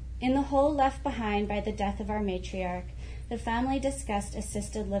 In the hole left behind by the death of our matriarch, the family discussed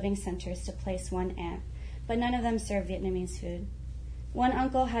assisted living centers to place one aunt, but none of them served Vietnamese food. One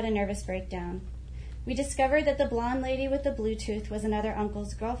uncle had a nervous breakdown. We discovered that the blonde lady with the Bluetooth was another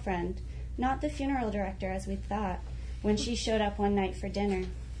uncle's girlfriend, not the funeral director as we'd thought, when she showed up one night for dinner.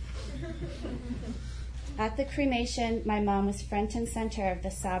 At the cremation, my mom was front and center of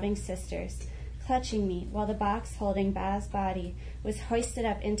the sobbing sisters, clutching me while the box holding Ba's body was hoisted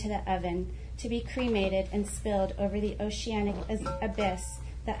up into the oven to be cremated and spilled over the oceanic abyss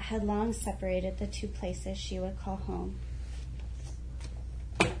that had long separated the two places she would call home.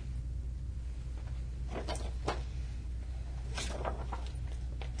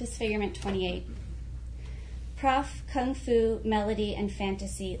 Disfigurement 28. Prof, Kung Fu, Melody, and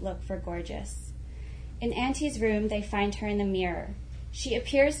Fantasy look for Gorgeous. In Auntie's room, they find her in the mirror. She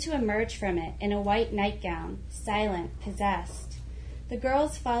appears to emerge from it in a white nightgown, silent, possessed. The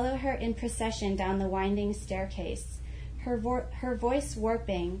girls follow her in procession down the winding staircase. Her voice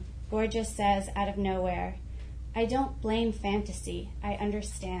warping, Gorgeous says out of nowhere, "I don't blame Fantasy, I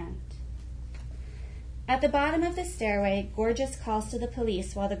understand." At the bottom of the stairway, Gorgeous calls to the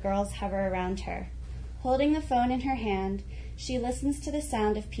police while the girls hover around her. Holding the phone in her hand, she listens to the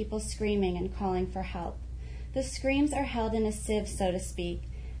sound of people screaming and calling for help. The screams are held in a sieve, so to speak.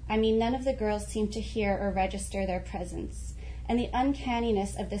 I mean, none of the girls seem to hear or register their presence, and the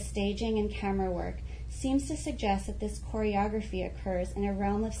uncanniness of the staging and camera work seems to suggest that this choreography occurs in a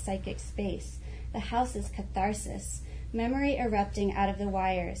realm of psychic space, the house's catharsis, memory erupting out of the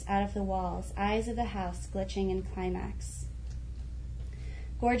wires, out of the walls, eyes of the house glitching in climax.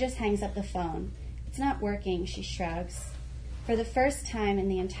 Gorgeous hangs up the phone. "It's not working," she shrugs. For the first time in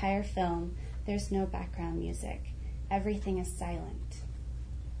the entire film, there's no background music. Everything is silent.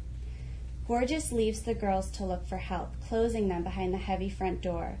 Gorgeous leaves the girls to look for help, closing them behind the heavy front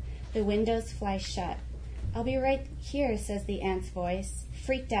door. The windows fly shut. "I'll be right here," says the aunt's voice.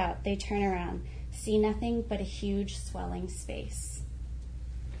 Freaked out, they turn around, see nothing but a huge swelling space.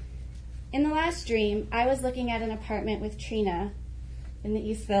 In the last dream, I was looking at an apartment with Trina in the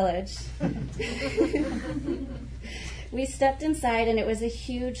East Village. We stepped inside, and it was a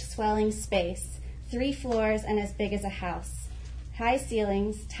huge swelling space, 3 floors and as big as a house. High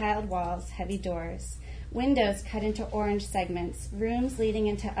ceilings, tiled walls, heavy doors, windows cut into orange segments, rooms leading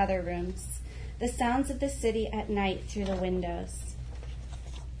into other rooms, the sounds of the city at night through the windows.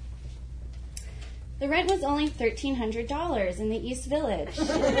 The rent was only $1,300 in the East Village.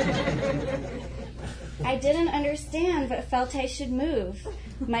 I didn't understand, but felt I should move.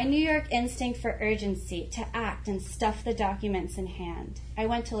 My New York instinct for urgency, to act and stuff the documents in hand. I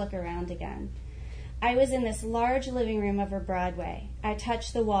went to look around again. I was in this large living room over Broadway. I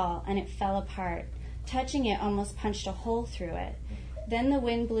touched the wall, and it fell apart. Touching it almost punched a hole through it. Then the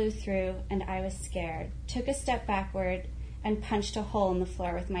wind blew through, and I was scared. Took a step backward and punched a hole in the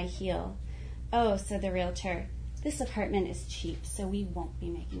floor with my heel. "Oh," said the realtor, "this apartment is cheap, so we won't be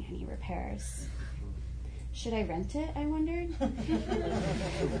making any repairs." Should I rent it, I wondered?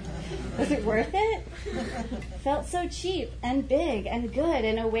 Was it worth it? Felt so cheap and big and good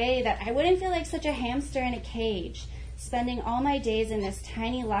in a way that I wouldn't feel like such a hamster in a cage, spending all my days in this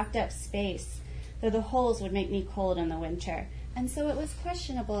tiny locked-up space, though the holes would make me cold in the winter, and so it was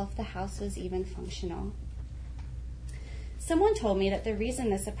questionable if the house was even functional. Someone told me that the reason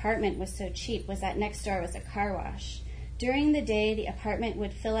this apartment was so cheap was that next door was a car wash. During the day, the apartment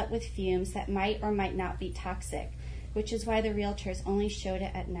would fill up with fumes that might or might not be toxic, which is why the realtors only showed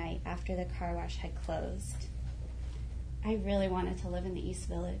it at night after the car wash had closed. I really wanted to live in the East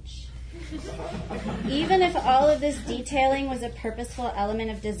Village. Even if all of this detailing was a purposeful element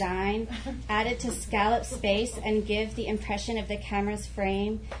of design, added to scallop space and give the impression of the camera's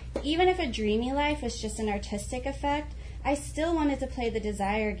frame, even if a dreamy life was just an artistic effect, I still wanted to play the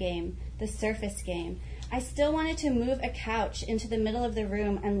desire game, the surface game. I still wanted to move a couch into the middle of the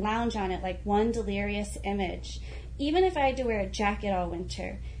room and lounge on it like one delirious image, even if I had to wear a jacket all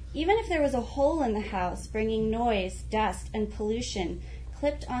winter, even if there was a hole in the house bringing noise, dust, and pollution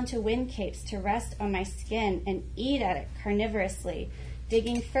clipped onto wind capes to rest on my skin and eat at it carnivorously,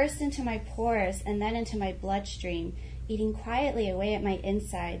 digging first into my pores and then into my bloodstream, eating quietly away at my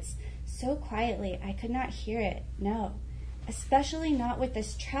insides, so quietly I could not hear it, no, especially not with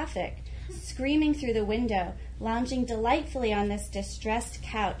this traffic, screaming through the window, lounging delightfully on this distressed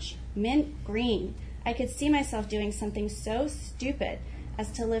couch, mint green. I could see myself doing something so stupid as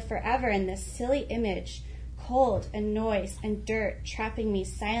to live forever in this silly image, cold and noise and dirt trapping me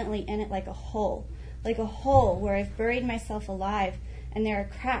silently in it like a hole where I've buried myself alive, and there are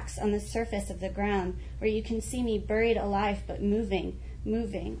cracks on the surface of the ground where you can see me buried alive but moving,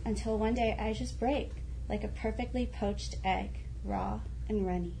 until one day I just break like a perfectly poached egg, raw and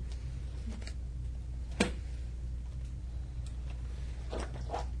runny.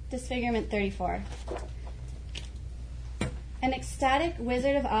 Disfigurement 34. An ecstatic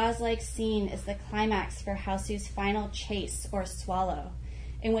Wizard of Oz-like scene is the climax for Hausu's final chase, or swallow,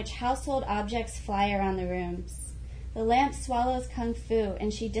 in which household objects fly around the rooms. The lamp swallows Kung Fu,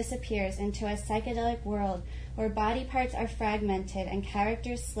 and she disappears into a psychedelic world where body parts are fragmented and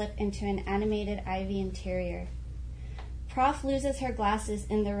characters slip into an animated ivy interior. Prof loses her glasses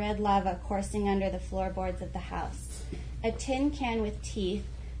in the red lava coursing under the floorboards of the house. A tin can with teeth,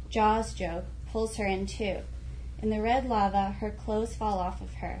 Jaws joke, pulls her in too. In the red lava, her clothes fall off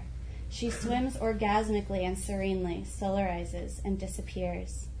of her. She swims orgasmically and serenely, solarizes, and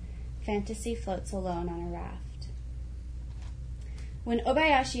disappears. Fantasy floats alone on a raft. When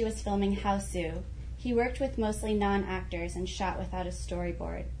Obayashi was filming Hausu, he worked with mostly non-actors and shot without a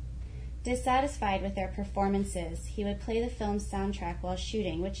storyboard. Dissatisfied with their performances, he would play the film's soundtrack while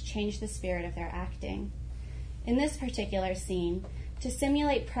shooting, which changed the spirit of their acting. In this particular scene, to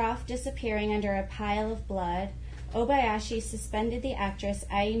simulate Prof disappearing under a pile of blood, Obayashi suspended the actress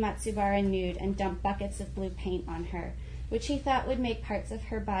Ai Matsubara nude and dumped buckets of blue paint on her, which he thought would make parts of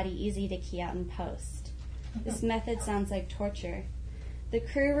her body easy to key out in post. This method sounds like torture. The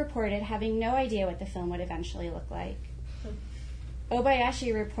crew reported having no idea what the film would eventually look like.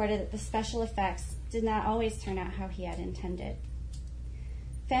 Obayashi reported that the special effects did not always turn out how he had intended.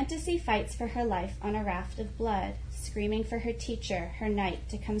 Fantasy fights for her life on a raft of blood, screaming for her teacher, her knight,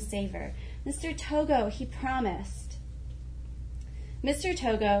 to come save her. Mr. Togo, he promised. Mr.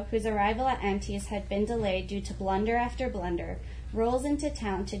 Togo, whose arrival at Auntie's had been delayed due to blunder after blunder, rolls into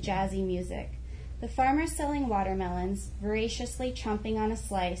town to jazzy music. The farmer selling watermelons, voraciously chomping on a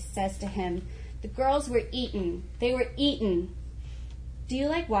slice, says to him, "The girls were eaten. They were eaten." "Do you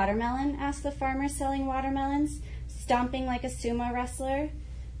like watermelon?" asks the farmer selling watermelons, stomping like a sumo wrestler.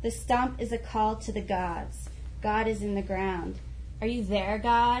 The stomp is a call to the gods. God is in the ground. "Are you there,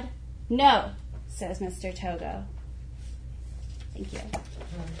 God?" "No," says Mr. Togo. Thank you.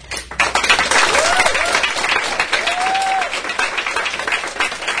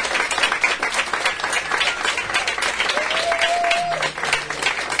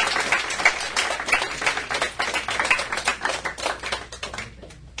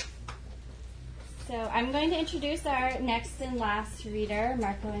 So I'm going to introduce our next and last reader,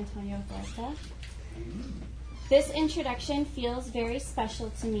 Marco Antonio Huerta. This introduction feels very special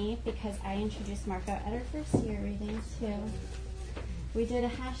to me because I introduced Marco at our first year reading too. We did a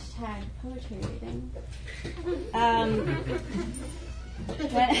hashtag poetry reading.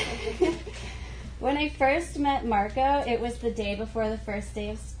 When I first met Marco, it was the day before the first day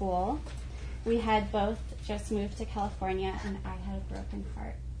of school. We had both just moved to California and I had a broken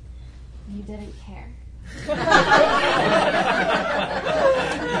heart. You didn't care.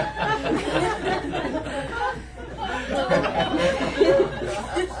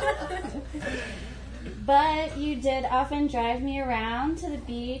 But you did often drive me around to the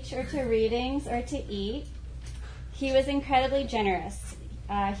beach or to readings or to eat. He was incredibly generous.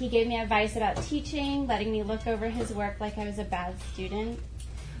 He gave me advice about teaching, letting me look over his work like I was a bad student.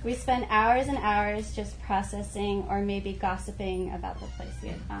 We spent hours and hours just processing or maybe gossiping about the place we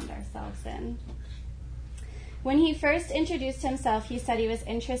had found ourselves in. When he first introduced himself, he said he was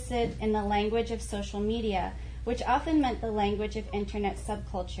interested in the language of social media, which often meant the language of internet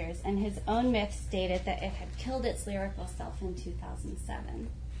subcultures, and his own myth stated that it had killed its lyrical self in 2007.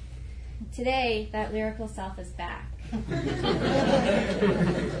 Today, that lyrical self is back.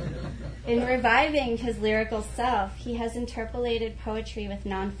 In reviving his lyrical self, he has interpolated poetry with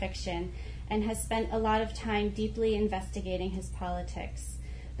nonfiction and has spent a lot of time deeply investigating his politics.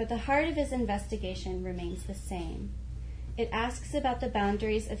 But the heart of his investigation remains the same. It asks about the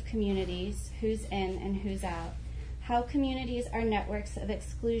boundaries of communities, who's in and who's out, how communities are networks of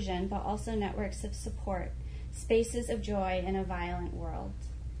exclusion but also networks of support, spaces of joy in a violent world.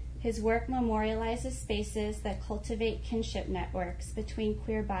 His work memorializes spaces that cultivate kinship networks between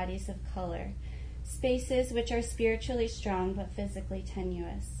queer bodies of color, spaces which are spiritually strong but physically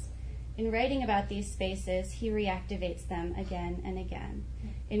tenuous. In writing about these spaces, he reactivates them again and again.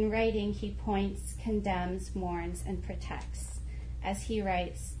 In writing, he points, condemns, mourns, and protects. As he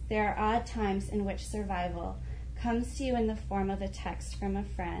writes, there are odd times in which survival comes to you in the form of a text from a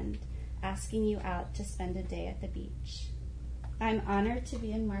friend asking you out to spend a day at the beach. I'm honored to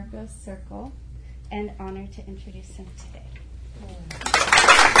be in Marco's circle and honored to introduce him today.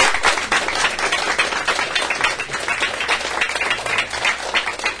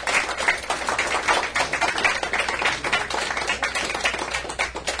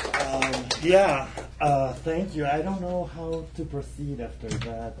 Thank you. I don't know how to proceed after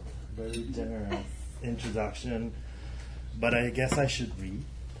that very generous introduction, but I guess I should read.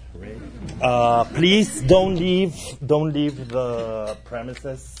 Right. Please don't leave the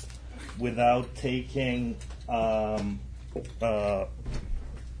premises without taking a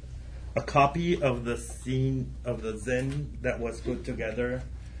copy of the zine that was put together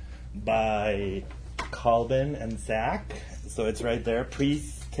by Colvin and Zach. So it's right there.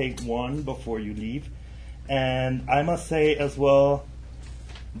 Please take one before you leave. And I must say as well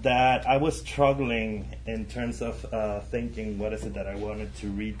that I was struggling in terms of thinking what is it that I wanted to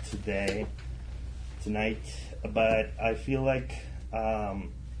read tonight, but I feel like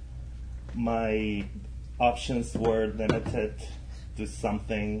my options were limited to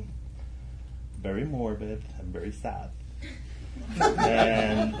something very morbid and very sad,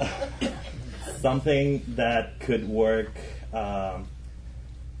 and something that could work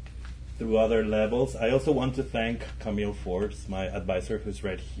through other levels. I also want to thank Camille Forbes, my advisor, who's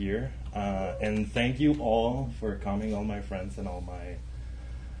right here. And thank you all for coming, all my friends and all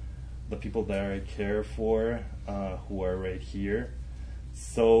the people that I care for who are right here.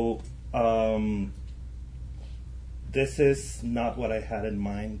 So this is not what I had in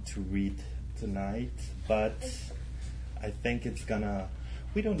mind to read tonight, but I think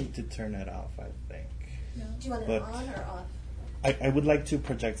we don't need to turn it off, I think. No. Do you want it on or off? I would like to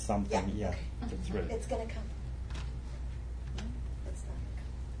project something. Yeah, that's right. It's going to come. No, it's not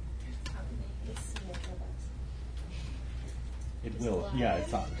going to come. It will. Yeah,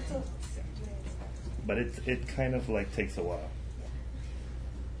 it's on. But it kind of like takes a while.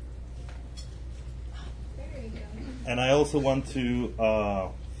 There you go. And I also want to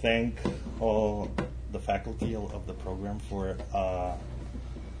thank all the faculty of the program for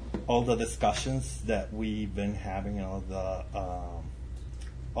all the discussions that we've been having, all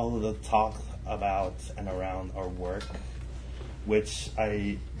of the talk about and around our work, which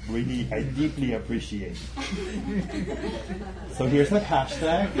I deeply appreciate. So here's my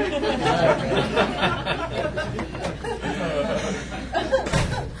hashtag.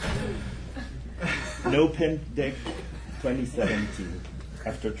 No Pin Dick 2017,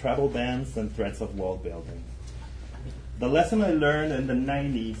 after travel bans and threats of wall building. The lesson I learned in the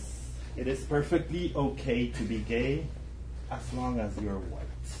 90s, it is perfectly okay to be gay as long as you're white.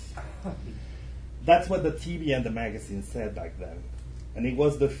 That's what the TV and the magazine said back then. And it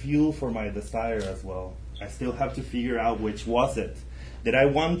was the fuel for my desire as well. I still have to figure out which was it. Did I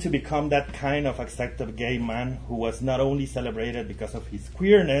want to become that kind of accepted gay man who was not only celebrated because of his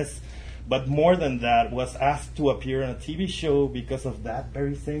queerness, but more than that, was asked to appear on a TV show because of that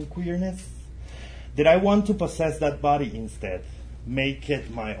very same queerness? Did I want to possess that body instead? Make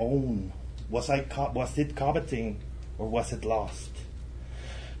it my own? Was it coveting, or was it lost?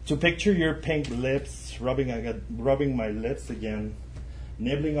 To picture your pink lips, rubbing my lips again,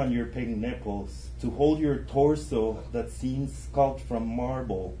 nibbling on your pink nipples, to hold your torso that seems sculpted from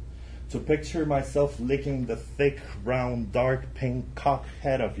marble, to picture myself licking the thick, round, dark pink cock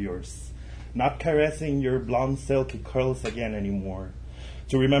head of yours, not caressing your blonde silky curls again anymore,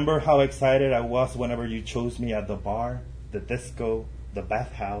 to remember how excited I was whenever you chose me at the bar, the disco, the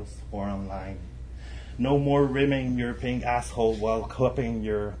bathhouse, or online. No more rimming your pink asshole while clipping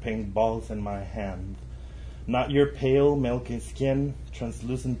your pink balls in my hand. Not your pale, milky skin,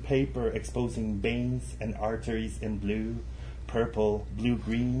 translucent paper exposing veins and arteries in blue, purple,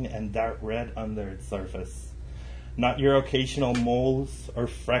 blue-green, and dark red under its surface. Not your occasional moles or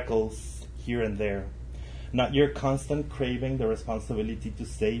freckles here and there. Not your constant craving the responsibility to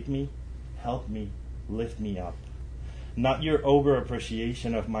save me, help me, lift me up. Not your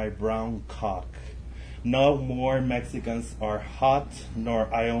over-appreciation of my brown cock. No more Mexicans are hot,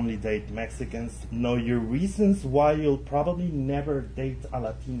 nor I only date Mexicans. No, your reasons why you'll probably never date a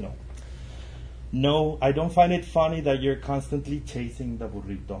Latino. No, I don't find it funny that you're constantly chasing the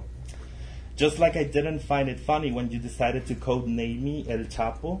burrito. Just like I didn't find it funny when you decided to codename me El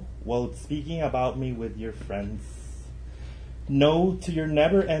Chapo while speaking about me with your friends. No to your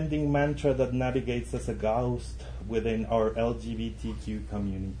never-ending mantra that navigates as a ghost within our LGBTQ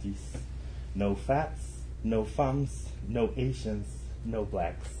communities. No fats, no femmes, no Asians, no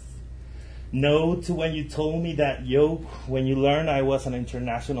blacks. No to when you told me that yoke when you learned I was an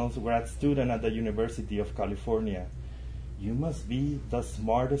international grad student at the University of California. You must be the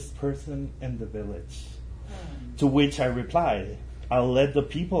smartest person in the village. To which I replied, I'll let the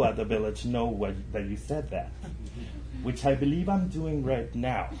people at the village know that you said that. Which I believe I'm doing right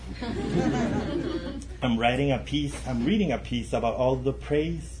now. I'm reading a piece about all the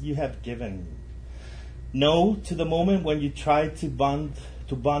praise you have given me. No to the moment when you tried to bond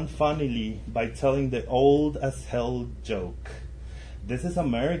funnily by telling the old as hell joke. This is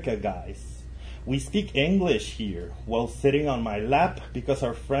America, guys. We speak English here while sitting on my lap because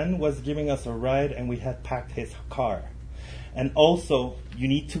our friend was giving us a ride and we had packed his car. And also, you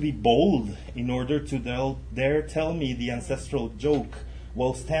need to be bold in order to dare tell me the ancestral joke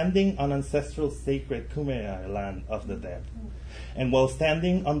while standing on ancestral sacred Kumeyaay land of the dead. And while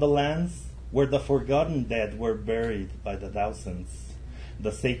standing on the lands where the forgotten dead were buried by the thousands,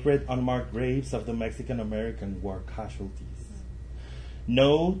 the sacred unmarked graves of the Mexican-American war casualties.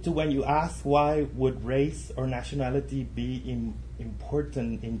 No to when you ask why would race or nationality be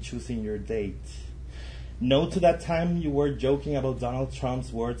important in choosing your date. No to that time you were joking about Donald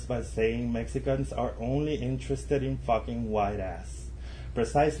Trump's words by saying Mexicans are only interested in fucking white ass.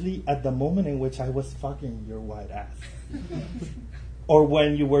 Precisely at the moment in which I was fucking your white ass. Or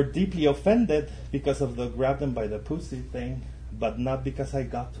when you were deeply offended because of the grab them by the pussy thing, but not because I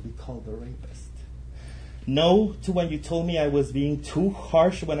got to be called a rapist. No to when you told me I was being too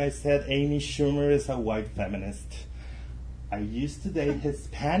harsh when I said Amy Schumer is a white feminist. I used to date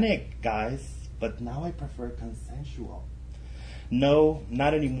Hispanic guys, but now I prefer consensual. No,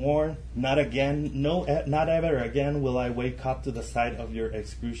 not anymore, not again, no, not ever again will I wake up to the sight of your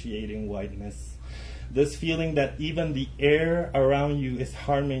excruciating whiteness. This feeling that even the air around you is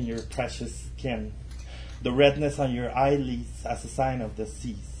harming your precious skin. The redness on your eyelids as a sign of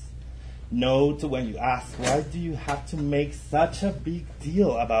disease. No to when you ask, why do you have to make such a big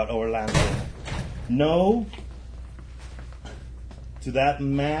deal about Orlando? No to that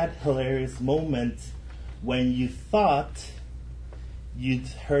mad, hilarious moment when you thought you'd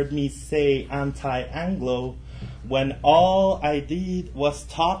heard me say anti-Anglo when all I did was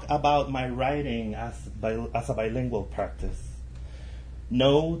talk about my writing as a bilingual practice.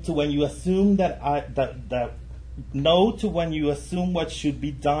 No to when you assume No to when you assume what should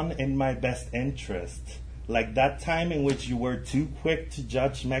be done in my best interest, like that time in which you were too quick to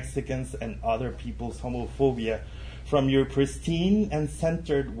judge Mexicans and other people's homophobia from your pristine and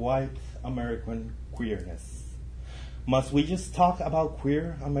centered white American queerness. Must we just talk about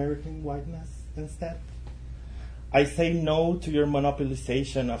queer American whiteness instead? I say no to your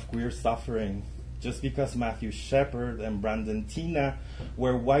monopolization of queer suffering, just because Matthew Shepard and Brandon Tina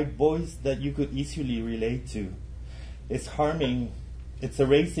were white boys that you could easily relate to. It's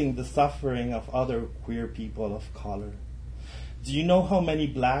erasing the suffering of other queer people of color. Do you know how many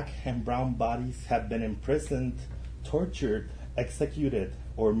black and brown bodies have been imprisoned, tortured, executed,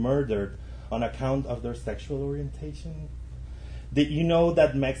 or murdered on account of their sexual orientation? Did you know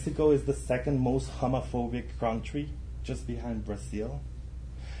that Mexico is the second most homophobic country, just behind Brazil?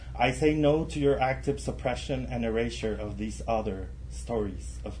 I say no to your active suppression and erasure of these other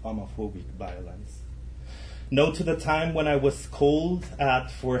stories of homophobic violence. No to the time when I was scolded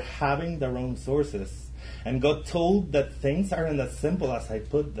at for having the wrong sources and got told that things aren't as simple as I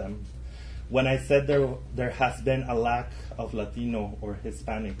put them when I said there has been a lack of Latino or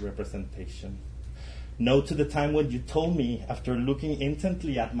Hispanic representation. No to the time when you told me, after looking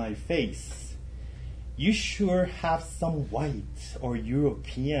intently at my face, you sure have some white or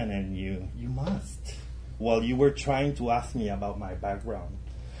European in you. You must. While you were trying to ask me about my background.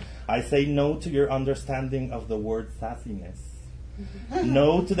 I say no to your understanding of the word sassiness.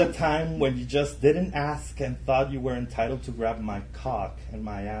 No to the time when you just didn't ask and thought you were entitled to grab my cock and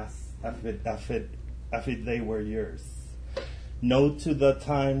my ass if they were yours. No to the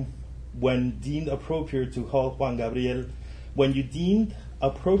time when deemed appropriate to call Juan Gabriel, when you deemed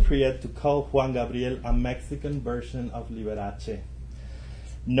appropriate to call Juan Gabriel a Mexican version of Liberace.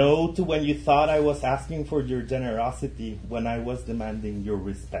 No to when you thought I was asking for your generosity when I was demanding your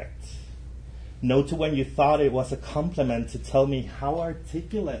respect. No to when you thought it was a compliment to tell me how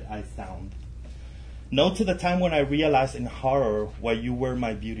articulate I sound. No to the time when I realized in horror why you were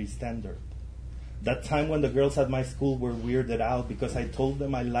my beauty standard. That time when the girls at my school were weirded out because I told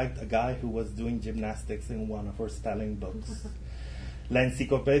them I liked a guy who was doing gymnastics in one of our spelling books. La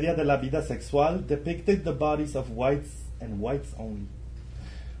Enciclopedia de la Vida Sexual depicted the bodies of whites and whites only.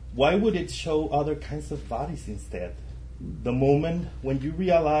 Why would it show other kinds of bodies instead? The moment when you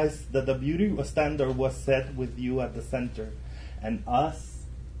realized that the beauty standard was set with you at the center and us,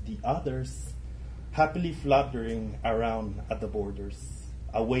 the others, happily fluttering around at the borders,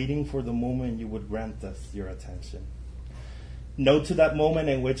 awaiting for the moment you would grant us your attention. No to that moment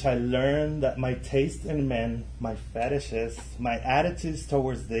in which I learned that my taste in men, my fetishes, my attitudes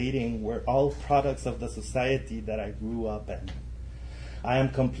towards dating were all products of the society that I grew up in. I am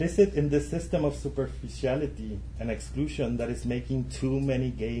complicit in this system of superficiality and exclusion that is making too many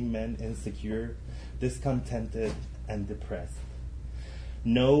gay men insecure, discontented, and depressed.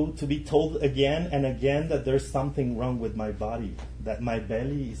 No to be told again and again that there's something wrong with my body, that my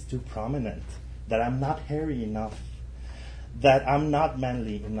belly is too prominent, that I'm not hairy enough, that I'm not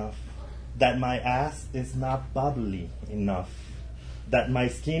manly enough, that my ass is not bubbly enough, that my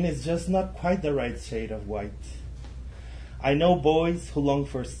skin is just not quite the right shade of white. I know boys who long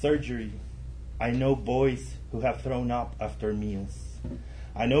for surgery. I know boys who have thrown up after meals.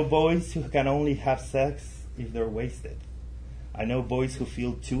 I know boys who can only have sex if they're wasted. I know boys who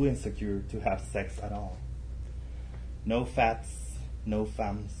feel too insecure to have sex at all. No fats, no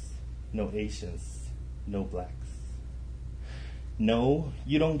femmes, no Asians, no blacks. No,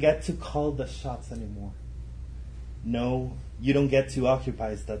 you don't get to call the shots anymore. No, you don't get to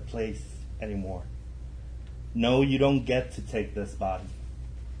occupy that place anymore. No, you don't get to take this body.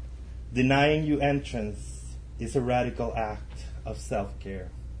 Denying you entrance is a radical act of self-care.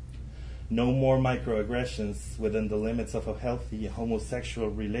 No more microaggressions within the limits of a healthy homosexual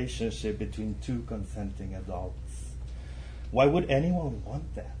relationship between two consenting adults. Why would anyone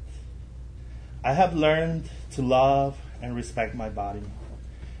want that? I have learned to love and respect my body,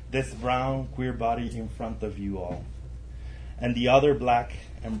 this brown queer body in front of you all, and the other black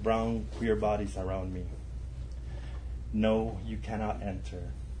and brown queer bodies around me. No, you cannot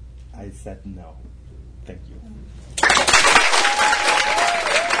enter. I said no. Thank you.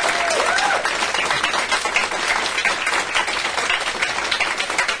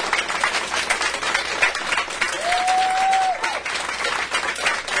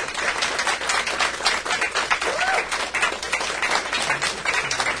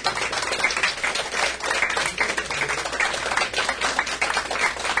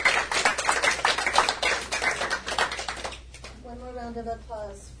 Of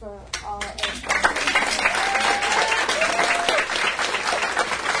applause for all of them.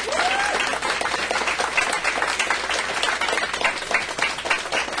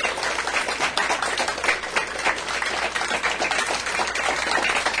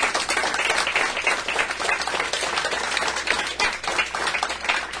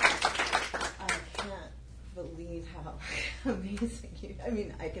 I can't believe how amazing you. I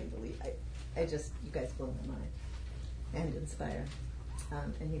mean, I can believe. I just, you guys blow my mind and inspire.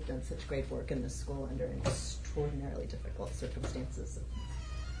 And you've done such great work in this school under extraordinarily difficult circumstances.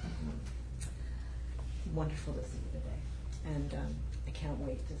 Wonderful to see you today. And I can't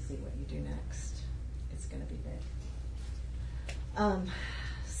wait to see what you do next. It's going to be big.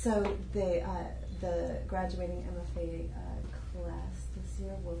 So the graduating MFA class this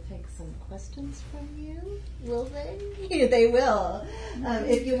year will take some questions from you. Will they? They will.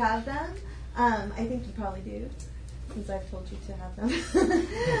 If you have them. I think you probably do, because I've told you to have them.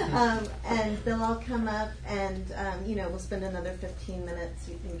 And they'll all come up, and we'll spend another 15 minutes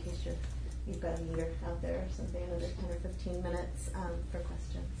in case you've got a meter out there or something, another 10 or 15 minutes for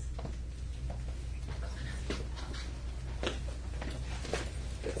questions.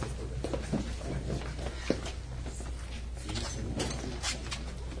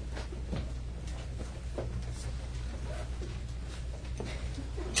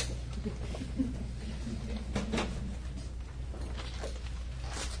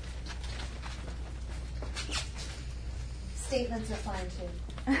 Statements are fine too.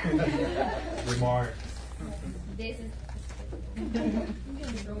 Remark. This is I'm going to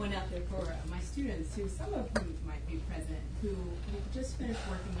throw one out there for my students, who some of whom might be present, who just finished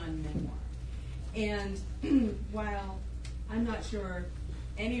working on memoir. And while I'm not sure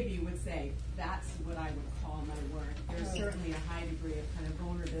any of you would say that's what I would call my work, there's certainly a high degree of kind of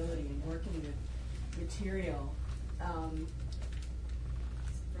vulnerability in working with material, for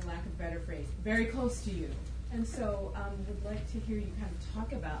lack of a better phrase, very close to you. And so would like to hear you kind of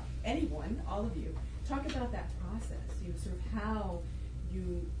talk about, anyone, all of you, talk about that process, sort of how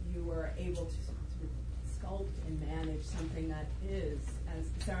you were able to sort of sculpt and manage something that is, as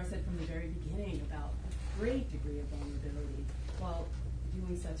Sarah said from the very beginning, about a great degree of vulnerability while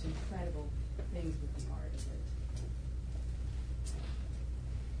doing such incredible things with the art of it.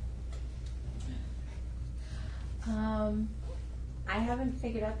 I haven't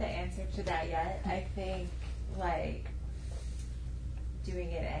figured out the answer to that yet. I think, like,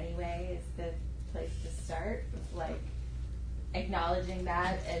 doing it anyway is the place to start. Like, acknowledging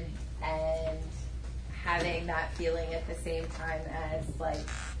that and having that feeling at the same time as, like,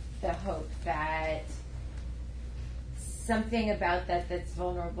 the hope that something about that's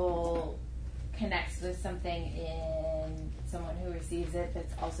vulnerable connects with something in someone who receives it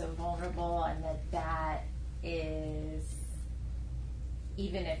that's also vulnerable, and that is,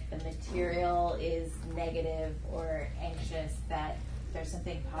 even if the material is negative or anxious, that there's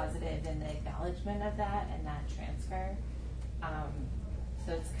something positive in the acknowledgement of that and that transfer.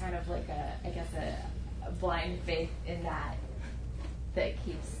 So it's kind of like a blind faith in that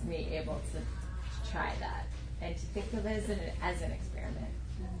keeps me able to try that and to think of it as an experiment.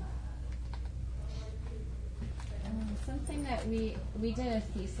 Something that we did a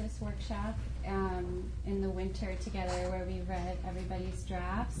thesis workshop in the winter together where we read everybody's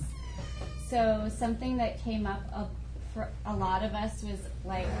drafts. So something that came up for a lot of us was,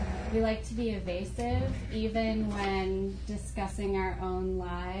 like, we like to be evasive even when discussing our own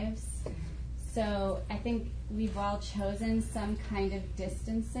lives. So I think we've all chosen some kind of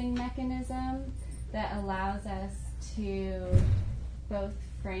distancing mechanism that allows us to both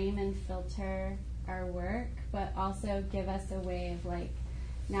frame and filter our work, but also give us a way of, like,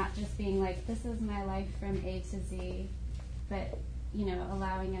 not just being like, this is my life from A to Z, but,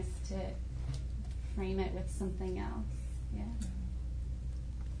 allowing us to frame it with something else. Yeah.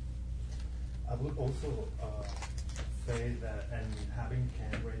 I would also say that, and having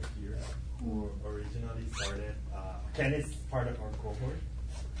Ken right here, who originally started, Ken is part of our cohort,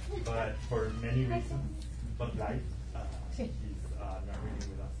 but for many reasons, but life, he's not reading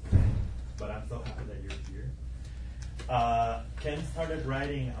with us today. But I'm so happy that you're here. Ken started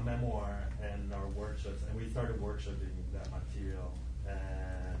writing a memoir in our workshops, and we started workshopping that material.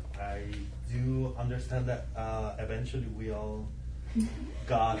 And I do understand that eventually we all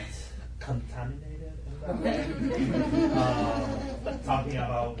got contaminated in that way. Talking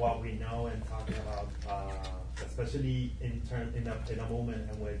about what we know and talking about, especially in a moment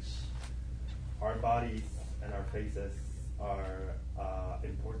in which our bodies and our faces are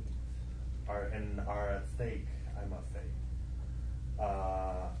important. Are at stake, I must say.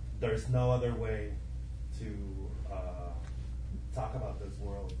 There's no other way to talk about this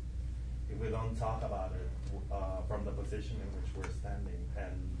world if we don't talk about it from the position in which we're standing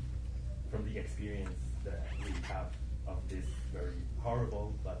and from the experience that we have of this very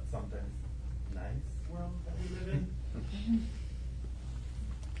horrible but sometimes nice world that we live in.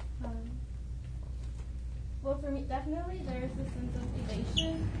 Well, for me, definitely there is a sense of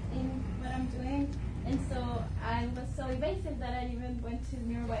evasion in what I'm doing. And so I was so evasive that I even went to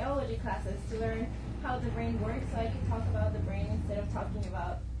neurobiology classes to learn how the brain works so I could talk about the brain instead of talking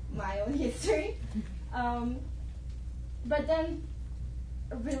about my own history. But then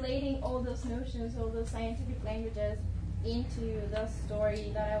relating all those notions, all those scientific languages into the story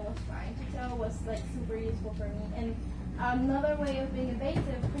that I was trying to tell was, like, super useful for me. And another way of being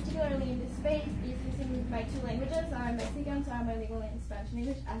evasive, particularly in this space, is using my two languages. I'm Mexican, so I'm bilingual in Spanish and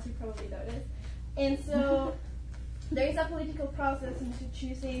English, as you probably noticed. And so there is a political process into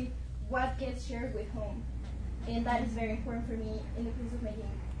choosing what gets shared with whom. And that is very important for me in the process of making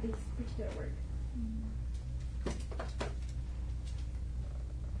this particular work.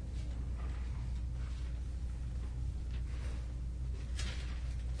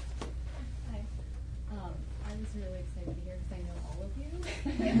 I was really excited to hear because I know all of you.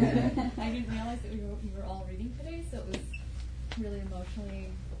 I didn't realize that you were all reading today, so it was really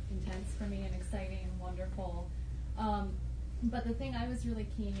emotionally intense for me and exciting and wonderful. But the thing I was really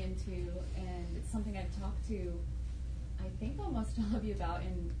keying into, and it's something I've talked to, I think, almost all of you about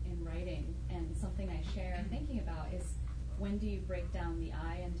in writing, and something I share thinking about is, when do you break down the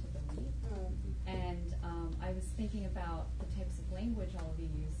I into the we? And I was thinking about the language all of you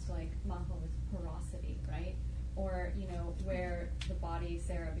used, like Majo with porosity, right? Or, where the body,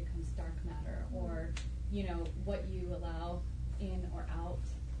 Sarah, becomes dark matter, or, what you allow in or out,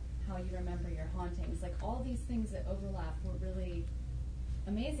 how you remember your hauntings. Like all these things that overlap were really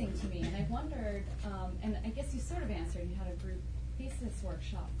amazing to me. And I wondered, and I guess you sort of answered, you had a group thesis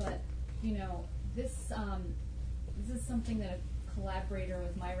workshop, but, this is something that a collaborator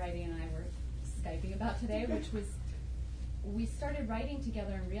with my writing and I were Skyping about today, which was we started writing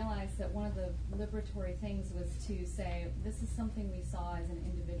together and realized that one of the liberatory things was to say, this is something we saw as an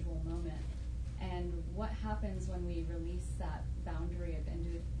individual moment. And what happens when we release that boundary of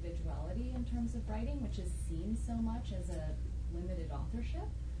individuality in terms of writing, which is seen so much as a limited authorship?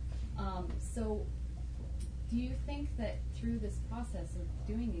 So do you think that through this process of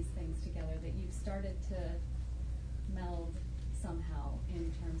doing these things together that you've started to meld somehow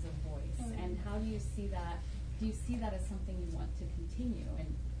in terms of voice? And how do you see that? Do you see that as something you want to continue,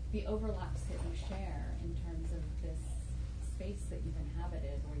 and the overlaps that you share in terms of this space that you've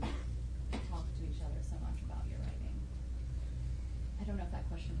inhabited where you talk to each other so much about your writing? I don't know if that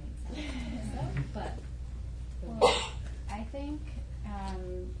question made sense, but I think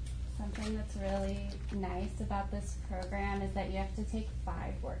something that's really nice about this program is that you have to take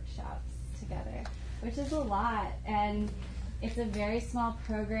 5 workshops together, which is a lot, and it's a very small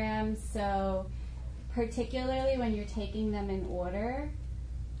program, so particularly when you're taking them in order,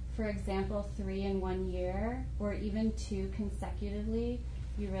 for example, 3 in 1 year, or even 2 consecutively,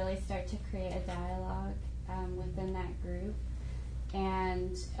 you really start to create a dialogue within that group.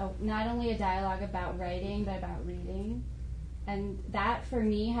 And not only a dialogue about writing, but about reading. And that, for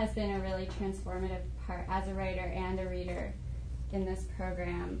me, has been a really transformative part as a writer and a reader in this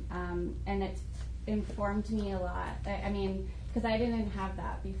program. And it's informed me a lot. I mean, because I didn't have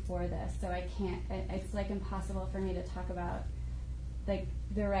that before this, so I can't, it's like impossible for me to talk about like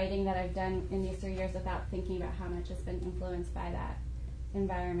the writing that I've done in these 3 years without thinking about how much has been influenced by that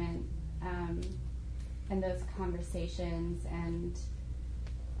environment and those conversations and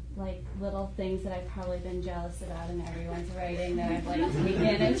like little things that I've probably been jealous about in everyone's writing that I've like taken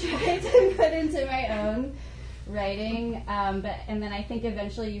and tried to put into my own writing, and then I think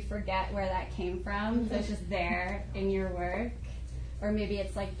eventually you forget where that came from, so it's just there in your work, or maybe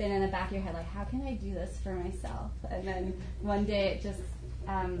it's like been in the back of your head, like how can I do this for myself, and then one day it just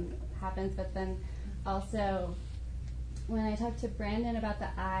happens. But then also when I talked to Brandon about the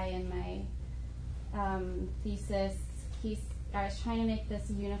I in my thesis, I was trying to make this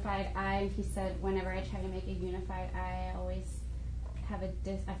unified I, and he said whenever I try to make a unified I always have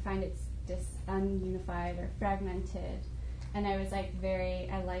I find it's ununified or fragmented, and I was like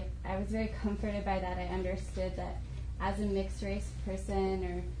I was very comforted by that. I understood that as a mixed race person,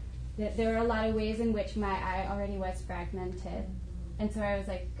 or that there were a lot of ways in which my I already was fragmented, and so I was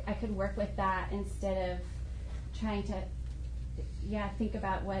like I could work with that instead of trying to think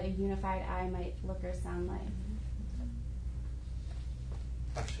about what a unified I might look or sound like.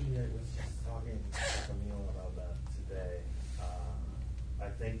 Actually, I was just talking to Camille about that today. I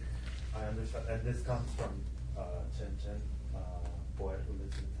think I understand, and this comes from Chen Chen, poet who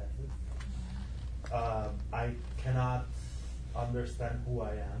lives in Texas. I cannot understand who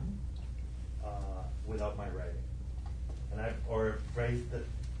I am without my writing. And or phrased it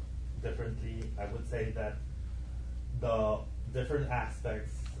differently, I would say that the different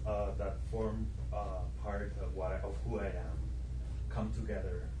aspects that form part of who I am come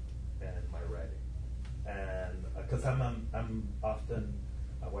together in my writing. And because I'm often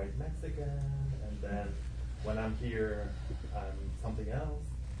a white Mexican, and then when I'm here, I'm something else.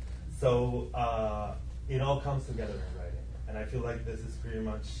 So it all comes together in writing. And I feel like this is pretty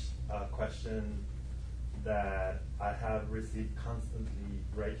much a question that I have received constantly,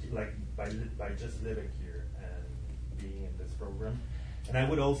 right? Like by just living here and being in this program. And I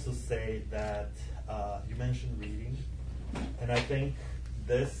would also say that you mentioned reading, and I think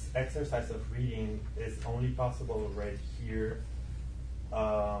this exercise of reading is only possible right here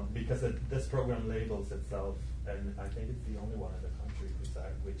because this program labels itself, and I think it's the only one in the country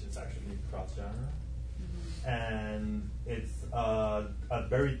which is actually cross-genre. Mm-hmm. And it's a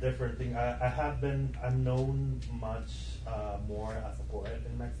very different thing. I'm known much more as a poet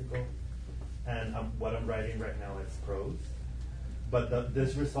in Mexico, and what I'm writing right now is prose. But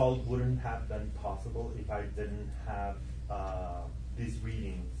this result wouldn't have been possible if I didn't have these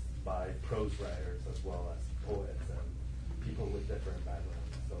readings by prose writers as well as poets and people with different backgrounds.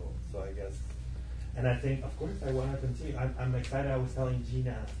 So I guess, and I think, of course, I want to continue. I'm excited. I was telling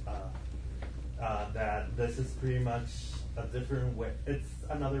Gina that this is pretty much a different way. It's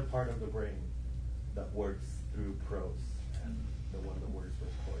another part of the brain that works through prose. the one that works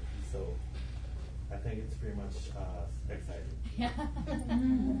with poetry. So I think it's pretty much exciting. Yeah.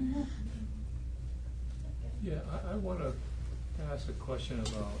 Yeah, I want to ask a question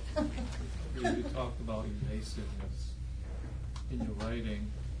about, you talked about evasiveness in your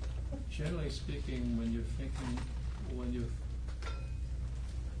writing. Generally speaking, when you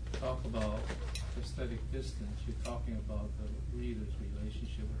talk about aesthetic distance, you're talking about the reader's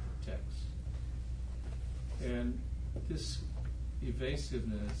relationship with the text. And this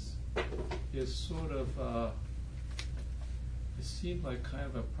evasiveness is sort of, it seemed like kind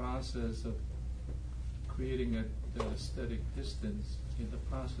of a process of creating that aesthetic distance in the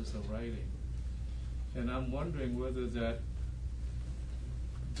process of writing. And I'm wondering whether that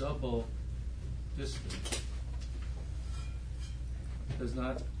double distance does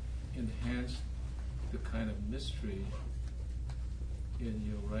not enhance the kind of mystery in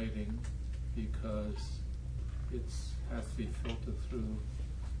your writing, because it has to be filtered through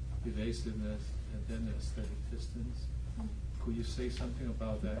evasiveness and then aesthetic distance. Could you say something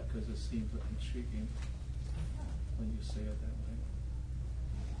about that? Because it seems intriguing when you say it that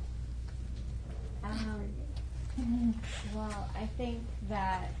way. Well, I think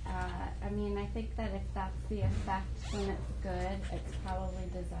that, I think that if that's the effect when it's good, it's probably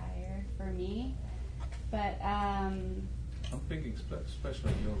desired for me. But, I'm thinking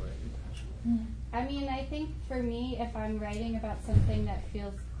especially your writing, actually. I think for me, if I'm writing about something that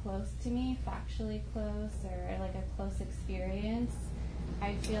feels close to me, factually close, or like a close experience,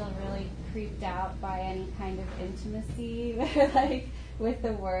 I feel really creeped out by any kind of intimacy, like with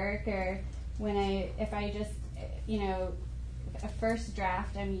the work, or if I just, a first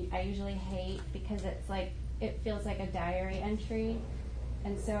draft, I usually hate because it's like, it feels like a diary entry.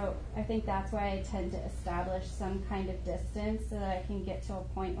 And so I think that's why I tend to establish some kind of distance so that I can get to a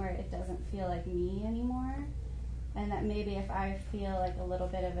point where it doesn't feel like me anymore. And that maybe if I feel like a little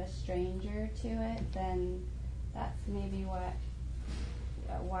bit of a stranger to it, then that's maybe why,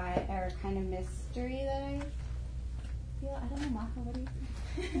 or kind of mystery that I feel. I don't know, Majo, what do you think?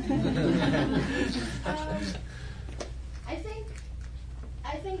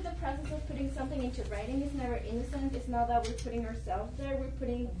 I think the process of putting something into writing is never innocent. It's not that we're putting ourselves there. We're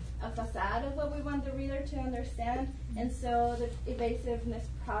putting a facade of what we want the reader to understand. And so the evasiveness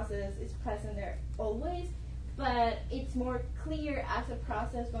process is present there always. But it's more clear as a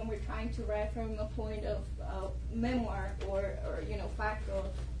process when we're trying to write from a point of memoir or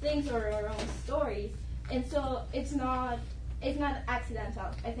factual things or our own stories. And so it's not accidental.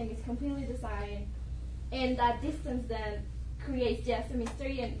 I think it's completely designed. And that distance then creates just a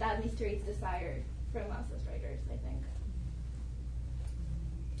mystery, and that mystery is desired from us as writers, I think.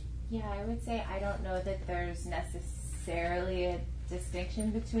 Yeah, I would say I don't know that there's necessarily a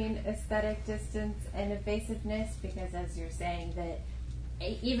distinction between aesthetic distance and evasiveness, because as you're saying, that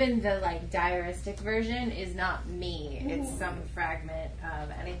even the diaristic version is not me. It's some fragment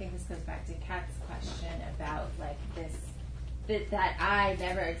of, and I think this goes back to Kat's question about that I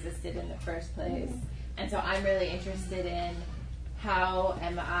never existed in the first place. And so I'm really interested in how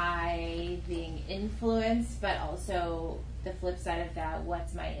am I being influenced, but also the flip side of that,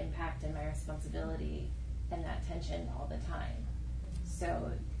 what's my impact and my responsibility, and that tension all the time.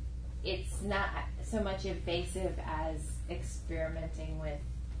 So it's not so much evasive as experimenting with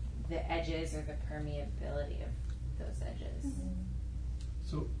the edges or the permeability of those edges. Mm-hmm.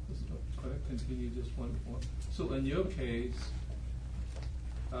 So could I continue just one more? So in your case,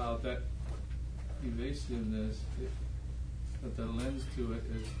 that evasiveness, the lens to it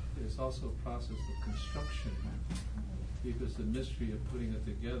is also a process of construction, because the mystery of putting it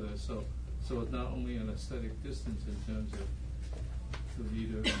together. So it's not only an aesthetic distance in terms of the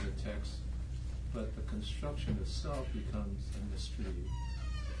reader and the text, but the construction itself becomes a mystery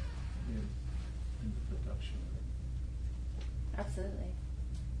in the production. Absolutely.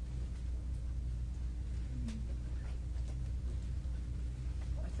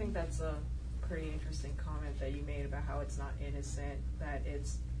 I think that's a pretty interesting comment that you made about how it's not innocent, that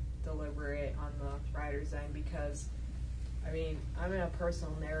it's deliberate on the writer's end, because I'm in a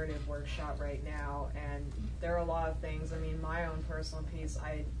personal narrative workshop right now, and there are a lot of things. My own personal piece,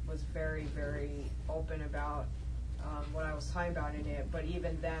 I was very, very open about what I was talking about in it, but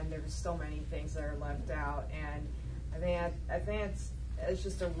even then, there's so many things that are left out, and I think it's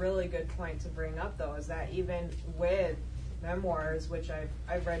just a really good point to bring up, though, is that even with memoirs, which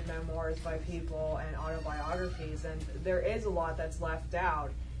I've read memoirs by people and autobiographies, and there is a lot that's left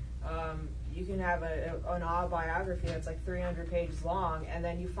out. You can have an autobiography that's 300 pages long, and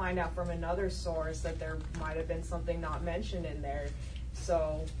then you find out from another source that there might have been something not mentioned in there.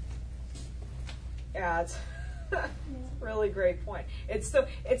 So, yeah, Really great point. It's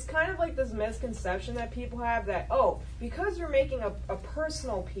kind of like this misconception that people have that, because you're making a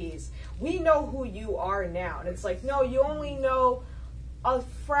personal piece, we know who you are now. And it's like, no, you only know a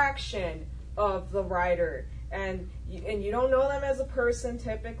fraction of the writer, and you don't know them as a person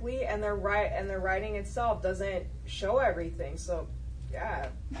typically, and their writing itself doesn't show everything. So yeah,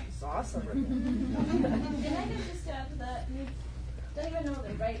 it's awesome. And I can just add that you don't even know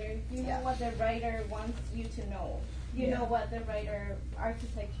the writer. You know what the writer wants you to know. You know what the writer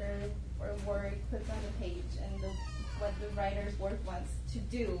architecture or work puts on the page, and what the writer's work wants to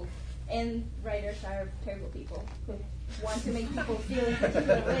do. And writers are terrible people who want to make people feel a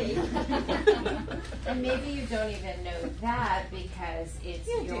particular way. And maybe you don't even know that because it's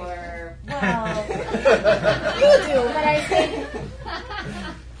You do. well, You do. but I think,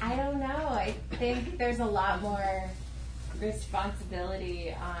 I don't know, I think there's a lot more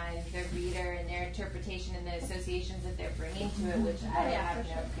responsibility on the reader and their interpretation and the associations that they're bringing to it, which I have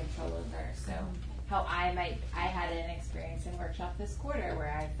no control over. So I had an experience in workshop this quarter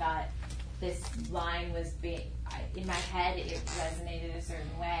where I thought this line was in my head, it resonated a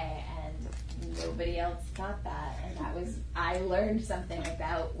certain way, and nobody else thought that, and I learned something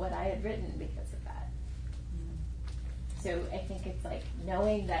about what I had written because of that. So I think it's like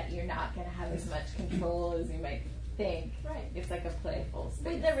knowing that you're not going to have as much control as you might think. Right. It's like a playful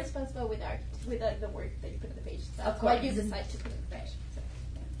space. With the responsible with art, with the work that you put on the page. That's Of course. what you decide to put on the page. So,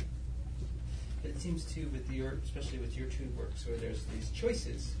 It seems too, especially with your two works, where there's these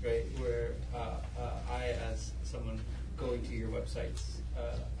choices, right? Where I, as someone going to your websites,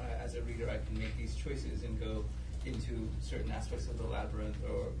 as a reader, I can make these choices and go into certain aspects of the labyrinth,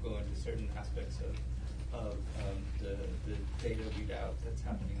 or go into certain aspects of the data readout that's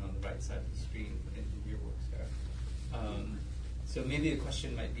happening on the right side of the screen in your works there. So maybe a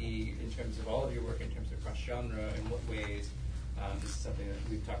question might be, in terms of all of your work, in terms of cross-genre, in what ways, this is something that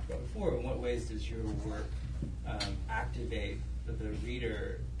we've talked about before, in what ways does your work activate the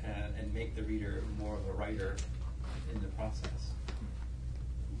reader and make the reader more of a writer in the process?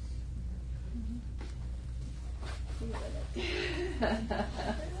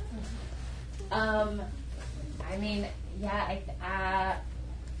 I mean, yeah,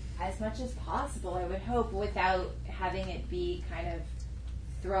 as much as possible, I would hope, without having it be kind of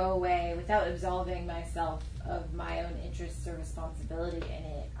throwaway, without absolving myself of my own interests or responsibility in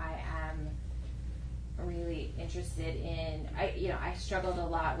it. I am really interested in, I struggled a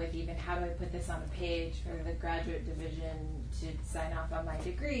lot with even how do I put this on a page for the graduate division to sign off on my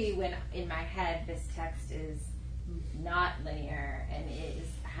degree, when in my head this text is not linear and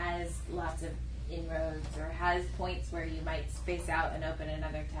has lots of inroads, or has points where you might space out and open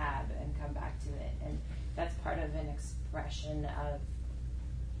another tab and come back to it, and that's part of an expression of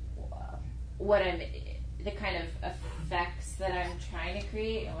the kind of effects that I'm trying to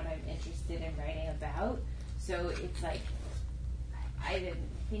create and what I'm interested in writing about. So it's like I've been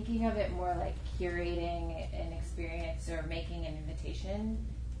thinking of it more like curating an experience or making an invitation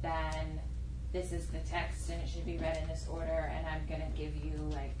than this is the text and it should be read in this order, and I'm going to give you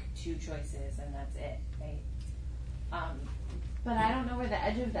like two choices and that's it, right? But I don't know where the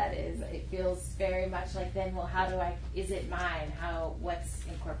edge of that is. It feels very much like, then, well, is it mine? What's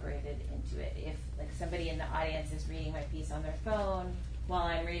incorporated into it? If like somebody in the audience is reading my piece on their phone while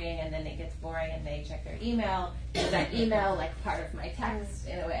I'm reading, and then it gets boring and they check their email, is that email like part of my text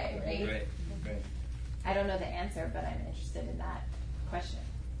in a way, right? Right. I don't know the answer, but I'm interested in that question.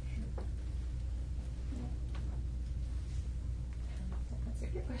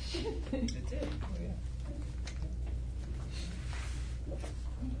 Answered your question. It did. Oh, yeah.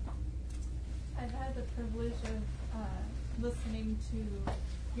 I've had the privilege of listening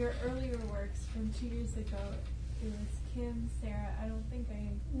to your earlier works from 2 years ago. It was Kim, Sarah. I don't think I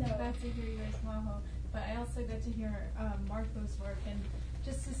got to hear yours, Majo, but I also got to hear Marco's work, and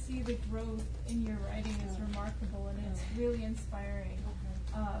just to see the growth in your writing is remarkable, and it's really inspiring.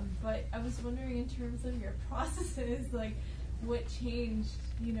 But I was wondering, in terms of your processes, like what changed?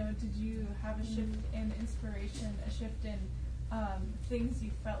 Did you have a shift in inspiration, a shift in things you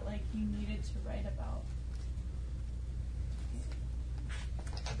felt like you needed to write about?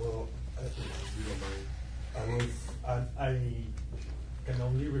 Well, I can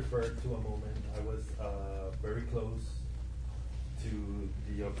only refer to a moment. I was very close to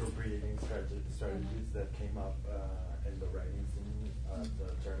the appropriating strategies that came up in the writing scene at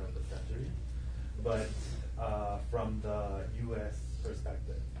the turn of the century, but from the U.S.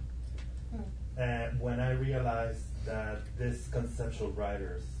 perspective. And when I realized that these conceptual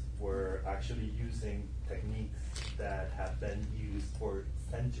writers were actually using techniques that have been used for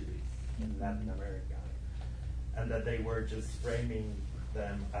centuries in Latin America, and that they were just framing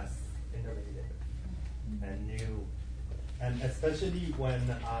them as innovative and new. And especially when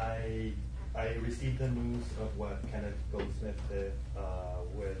I received the news of what Kenneth Goldsmith did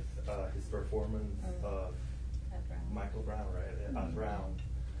with his performance of Michael Brown, right? Brown.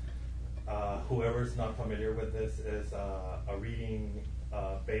 Whoever's not familiar with this is a reading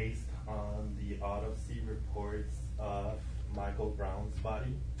based on the autopsy reports of Michael Brown's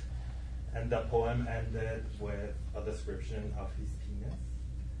body. And the poem ended with a description of his penis.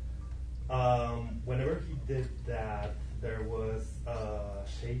 Whenever he did that, there was a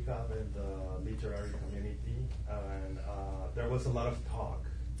shake-up in the literary community, and there was a lot of talk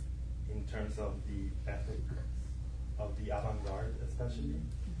in terms of the ethics of the avant-garde, especially.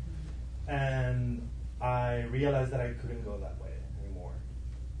 And I realized that I couldn't go that way anymore,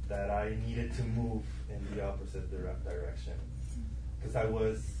 that I needed to move in the opposite direction, because I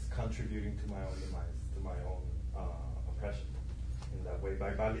was contributing to my own demise, to my own oppression in that way,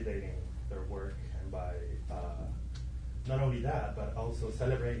 by validating their work and by not only that, but also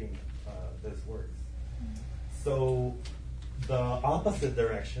celebrating these works. So the opposite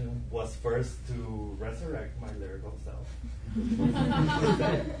direction was first to resurrect my lyrical self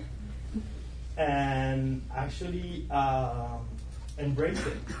and actually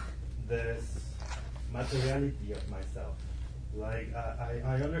embracing this materiality of myself. Like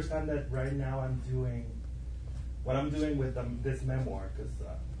I understand that right now I'm doing what I'm doing with this memoir, because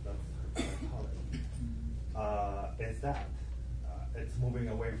that's what I call it, is that it's moving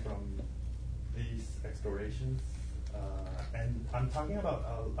away from these explorations, and I'm talking about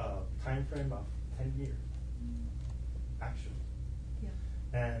a time frame of 10 years, actually.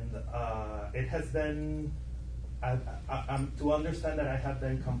 And it has been, to understand that I have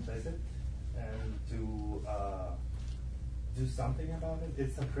been complicit and to do something about it,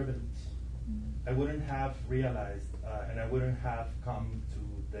 it's a privilege. I wouldn't have realized and I wouldn't have come to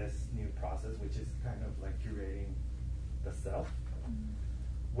this new process, which is kind of like curating the self,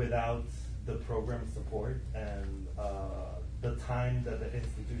 without the program support and the time that the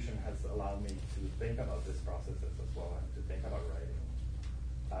institution has allowed me to think about these processes as well, and to think about writing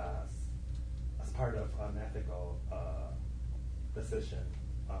as part of an ethical decision.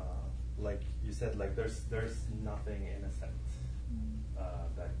 Like you said, like there's nothing innocent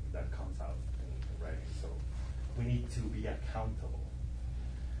that comes out in writing. So we need to be accountable.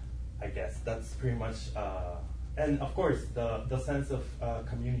 I guess that's pretty much, and of course the sense of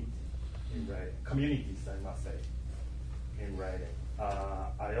community in writing, communities, I must say, in writing.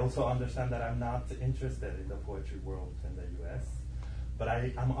 I also understand that I'm not interested in the poetry world in the U.S., but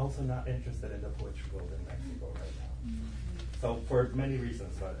I'm also not interested in the poetry world in Mexico right now. So for many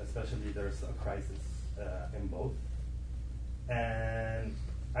reasons, but especially there's a crisis in both. And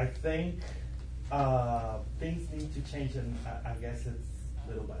I think things need to change, and I guess it's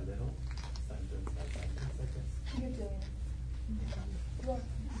little by little, sentence by sentence, I guess. You're doing it. Look.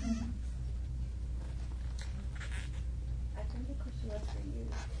 I think the question was for you.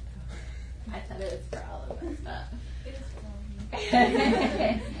 I thought it was for all of us, but. It is for all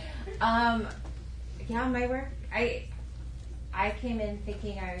of you. Yeah, my work, I came in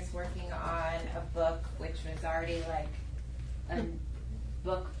thinking I was working on a book which was already like a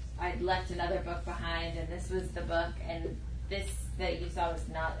book. I'd left another book behind, and this was the book, and this that you saw was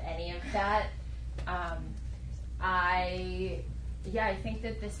not any of that. I think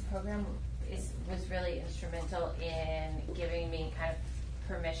that this program was really instrumental in giving me kind of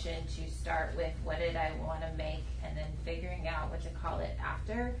permission to start with what did I want to make, and then figuring out what to call it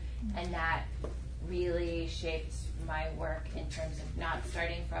after, and that really shaped my work in terms of not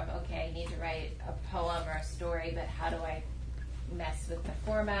starting from, okay, I need to write a poem or a story, but how do I mess with the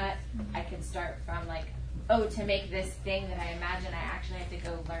format? I can start from like, oh, to make this thing that I imagine, I actually have to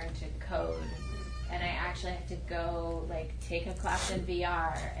go learn to code, and I actually have to go like take a class in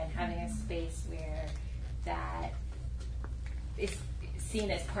VR, and having a space where that is seen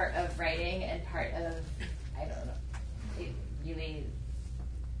as part of writing and part of, I don't know, it really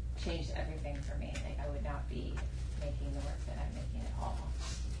changed everything for me. Like I would not be making the work that I'm making at all.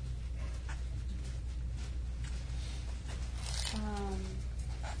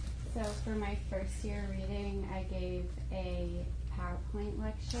 So for my first year reading, I gave a PowerPoint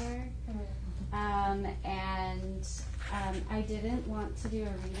lecture, and I didn't want to do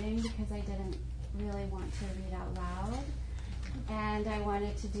a reading because I didn't really want to read out loud, and I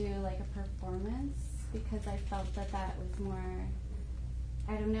wanted to do like a performance because I felt that was more,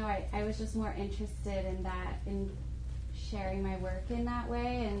 I don't know, I was just more interested in that, in sharing my work in that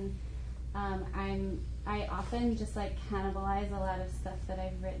way, and I often just like cannibalize a lot of stuff that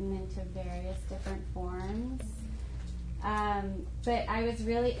I've written into various different forms, But I was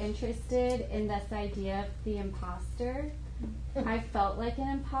really interested in this idea of the imposter. I felt like an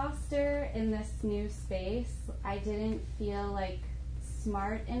imposter in this new space. I didn't feel like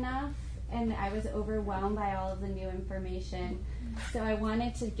smart enough, and I was overwhelmed by all of the new information. So I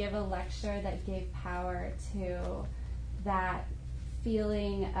wanted to give a lecture that gave power to that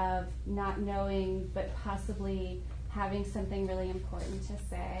feeling of not knowing, but possibly having something really important to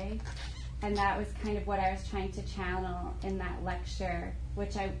say. And that was kind of what I was trying to channel in that lecture,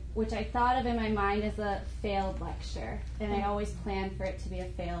 which I thought of in my mind as a failed lecture. And I always planned for it to be a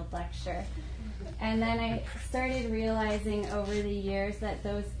failed lecture. And then I started realizing over the years that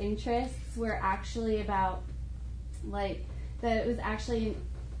those interests were actually about, like, that it was actually an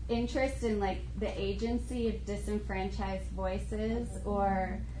interest in, like, the agency of disenfranchised voices,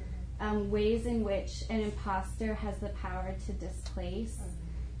 or ways in which an imposter has the power to displace.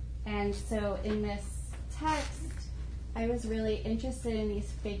 And so in this text, I was really interested in these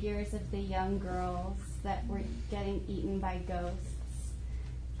figures of the young girls that were getting eaten by ghosts.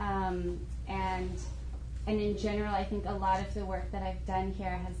 And in general, I think a lot of the work that I've done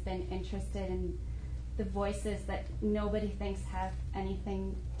here has been interested in the voices that nobody thinks have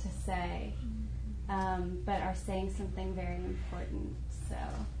anything to say, but are saying something very important. So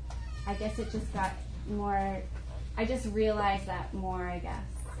I guess it just got more, I just realized that more, I guess.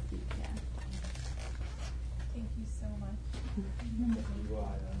 Yeah. Thank you so much.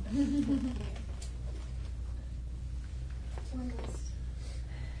 One last.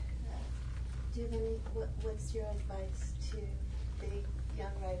 Do you have any? What's your advice to the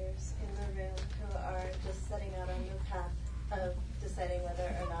young writers in the room who are just setting out on the path of deciding whether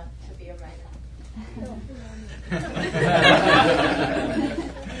or not to be a writer?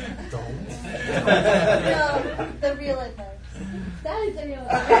 Don't. No, the real advice. That is the real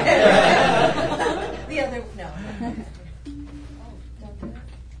advice. The other, no. Don't do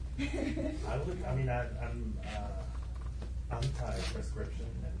it. I'm anti-prescription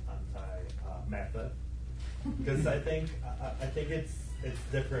and anti-method, because I think it's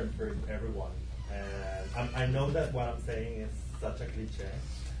different for everyone, and I know that what I'm saying is such a cliche,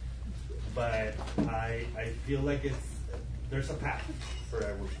 but I feel like there's a path for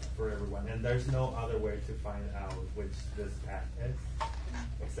everyone, and there's no other way to find out which this path is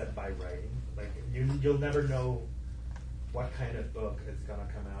except by writing. Like you'll never know what kind of book is gonna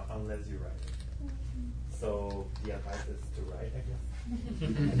come out unless you write it. So the advice is to write, I guess,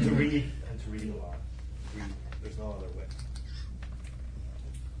 and to read a lot. There's no other way.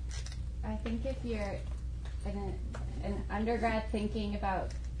 I think if you're an undergrad thinking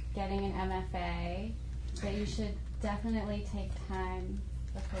about getting an MFA, that you should definitely take time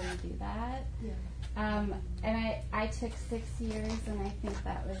before you do that. Yeah. And I took 6 years, and I think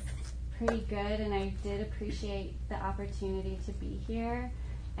that was pretty good, and I did appreciate the opportunity to be here.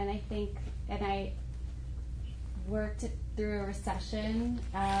 And I worked through a recession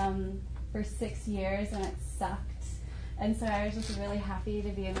for 6 years, and it sucked. And so I was just really happy to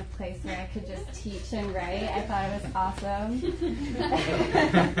be in a place where I could just teach and write. I thought it was awesome.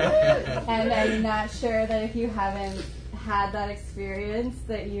 And I'm not sure that if you haven't had that experience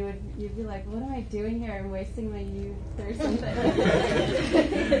that you'd be like, what am I doing here? I'm wasting my youth or something.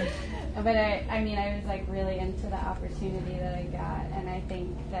 But I was like really into the opportunity that I got, and I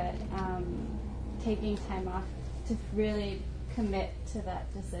think that taking time off to really commit to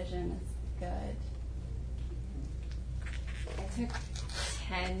that decision is good. I took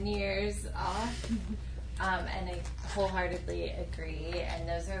 10 years off, and I wholeheartedly agree. And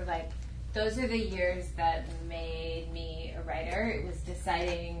those are the years that made me a writer. It was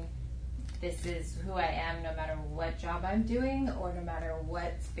deciding this is who I am no matter what job I'm doing or no matter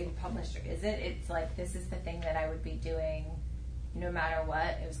what's being published or isn't. It's like this is the thing that I would be doing no matter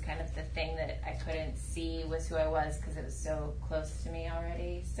what. It was kind of the thing that I couldn't see was who I was because it was so close to me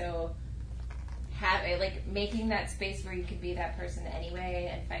already. So making that space where you could be that person anyway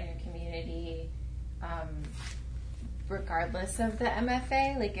and find your community regardless of the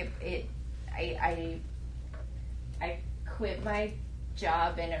MFA. I quit my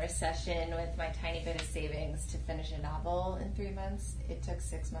job in a recession with my tiny bit of savings to finish a novel in 3 months. It took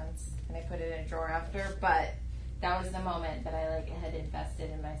 6 months, and I put it in a drawer after, but that was the moment that I had invested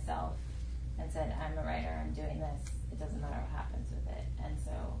in myself and said, I'm a writer, I'm doing this, it doesn't matter what happens with it. And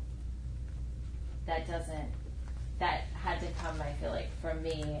so that had to come, I feel like, from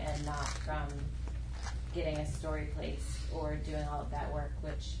me and not from getting a story placed or doing all of that work,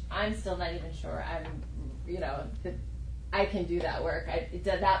 which I'm still not even sure I can do that work.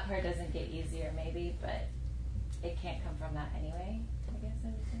 That part doesn't get easier maybe, but it can't come from that anyway, I guess I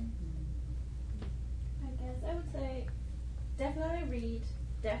would say. I guess I would say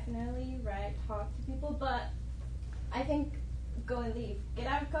definitely talk to people, but I think go and leave, get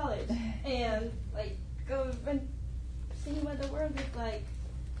out of college, and like go and see what the world is like.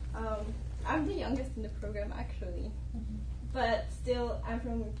 I'm the youngest in the program actually, but still I'm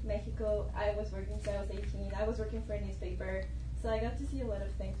from Mexico. I was working since I was 18. I was working for a newspaper, so I got to see a lot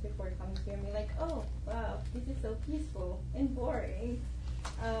of things before coming here and be like, oh wow, this is so peaceful and boring.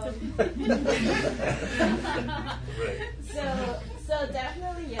 So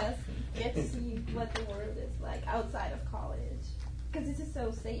definitely yes, get to see what the world is like outside of college, because this is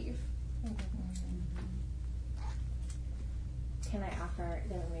so safe. Can I offer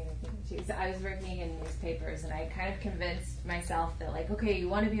too? So I was working in newspapers, and I kind of convinced myself that like, okay, you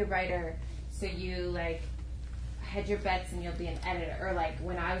want to be a writer, so you like hedge your bets and you'll be an editor. Or like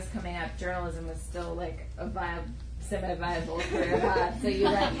when I was coming up, journalism was still like a semi-viable career path. So you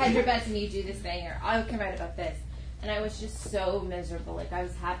like hedge your bets and you do this thing, or I can write about this. And I was just so miserable. Like I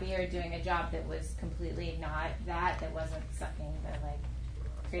was happier doing a job that was completely not that wasn't sucking the like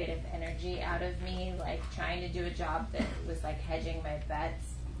creative energy out of me, like trying to do a job that was like hedging my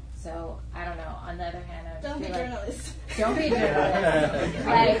bets. So I don't know. On the other hand, I would Don't be a journalist. Don't be a journalist.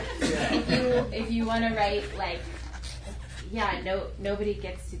 Like if you want to write, like nobody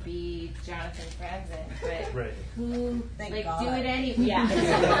gets to be Jonathan Franzen, but who Thank like God. do it anyway. Yeah.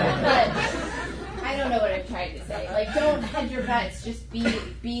 But I don't know what I'm trying to say. Like don't hedge your bets. Just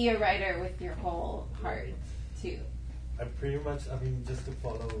be a writer with your whole heart too. I pretty much, just to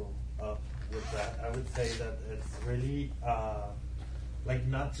follow up with that, I would say that it's really,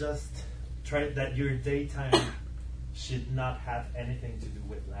 not just try that your daytime should not have anything to do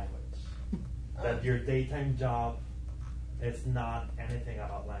with language. That your daytime job is not anything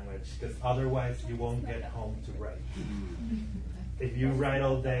about language, because otherwise you won't get home to write. If you write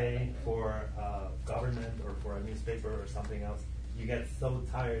all day for government or for a newspaper or something else, you get so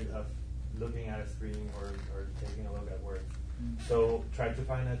tired of looking at a screen or taking a look at words. So try to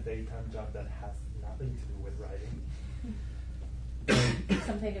find a daytime job that has nothing to do with writing.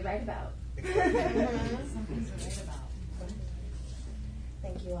 Something to write about. Something to write about.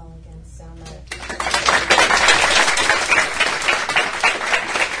 Thank you all again so much.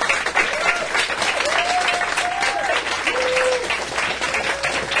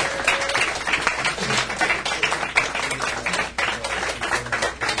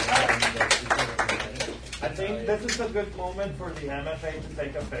 This is a good moment for the MFA to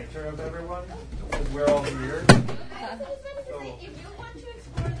take a picture of everyone, because we're all here. I just wanted to say, if you want to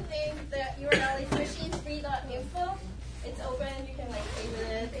explore the thing, the URL is machinesfree.info. It's open, you can like favorite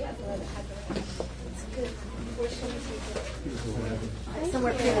it. They have a lot of It's good.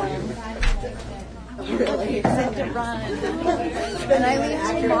 Somewhere pretty Really? Except to run. Then I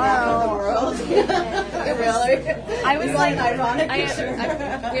leave tomorrow. Really? I was like, ironic. we have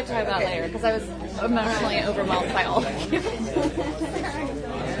to talk about later because I was emotionally overwhelmed by all of you.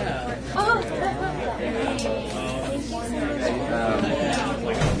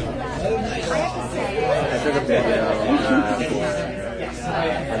 I took a video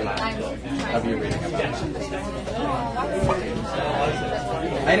of you reading about it.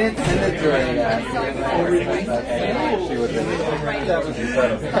 I didn't send it to her yet. She was in it. That was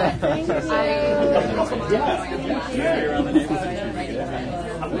incredible. I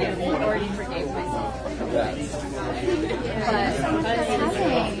already forgave myself.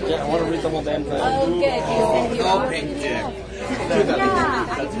 Yeah, I want to read the whole damn thing. Oh, good. Oh, pink dick.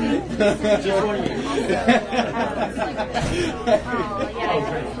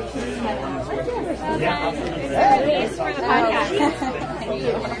 Release for the podcast.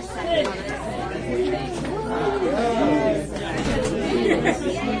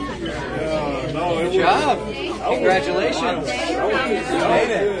 Good job. Congratulations. You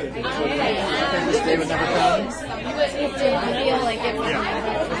made it. This day would never come. It did feel like it was.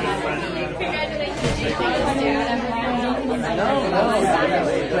 No,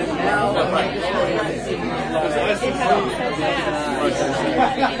 definitely. But now, I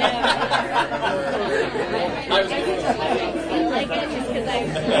feel like it just because I feel like I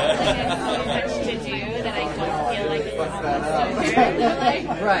have so much to do that I don't feel like it's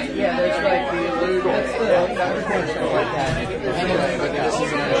right, yeah, there's like the that's the conversation like that. Anyway, but this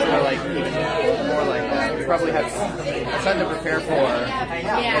is like even more like that. You probably have a ton to prepare for.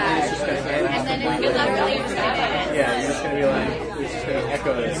 Yeah. It's just gonna get And then it's because I'm really excited. yeah, you're just gonna be like, it's just gonna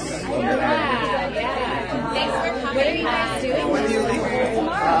echo this in your head. Yeah. Thanks for coming. What are you guys doing? We know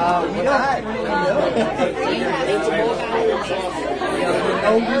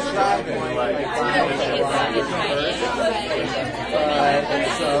you're driving.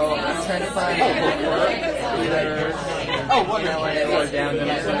 So I'm trying to find either Oh, what? Or down to it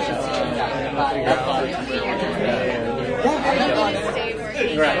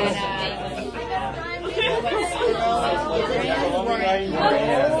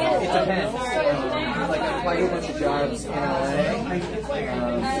depends. Like, I applied to a bunch of jobs in LA, and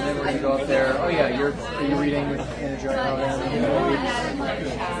then we're going to go up there. Oh yeah, are you reading in a job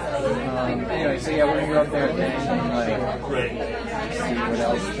anyway, so yeah, we're going to go up there and like, see what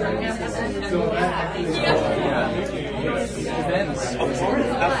else is there. It depends.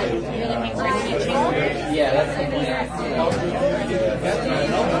 Yeah, that's the point.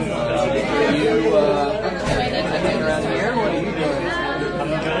 Are you hanging around here? What are you doing?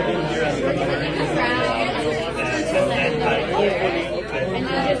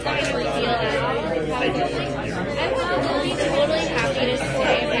 And I just want to feel I'll be totally happy to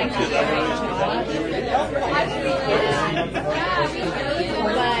stay back to the job. But I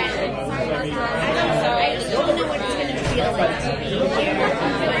just don't know what it's going to feel like to be here. But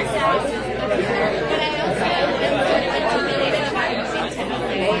I also am sort of intimidated about moving to LA. It just seems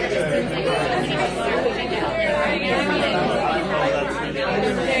like so many people are moving to LA right now.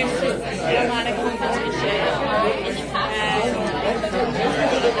 There's just a lot of competition in the past.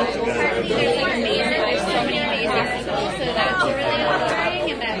 Partly there's so many amazing people, so that's really alluring,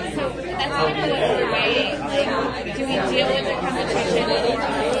 and that's kind of what's the way, like, do we deal with the competition or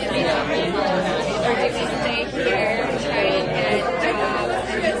do we stay here and try and get jobs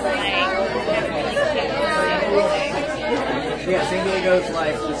and just never really keep pursuing? Yeah, San Diego's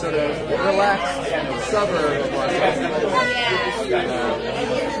like the sort of relaxed suburb of Los Angeles.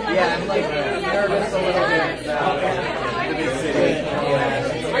 Yeah, I'm like nervous a little bit about the big city.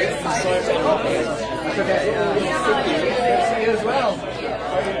 That's okay. You as well.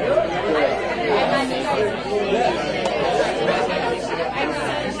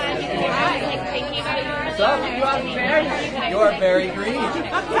 What's up? You are very green.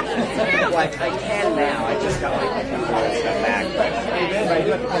 Like, I can now. I just got like a couple of stuff back. But I do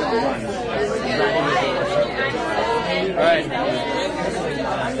have to kind of run. All right.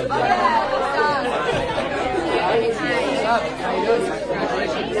 What's up? How you doing?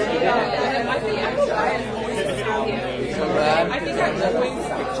 So bad. I think I'm doing this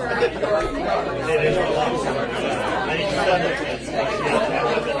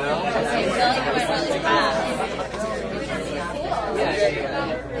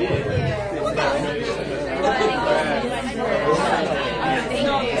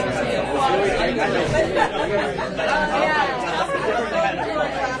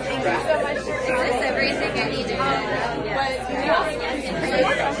Is this everything I need to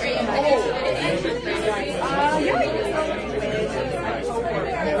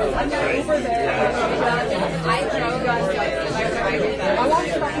over there. I drove I watched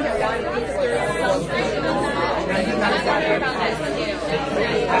it on the line because there's a celebration on that. I'm sorry about this one too.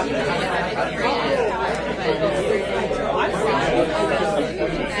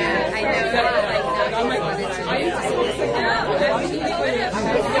 I know that I'm like, I used to say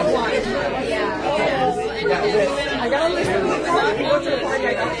I got a list of people not to go to the party.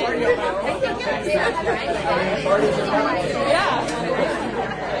 I got a party on my own. I think you're right? Yeah.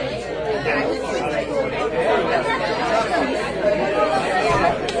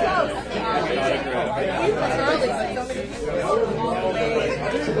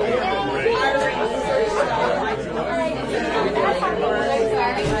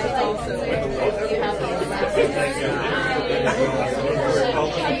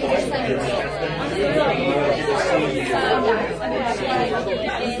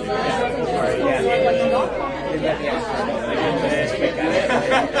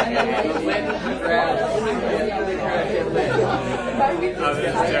 Oh, this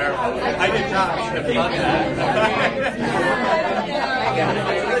is terrible. I did not have done that.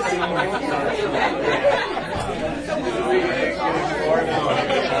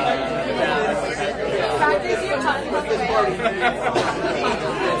 Practice your time with the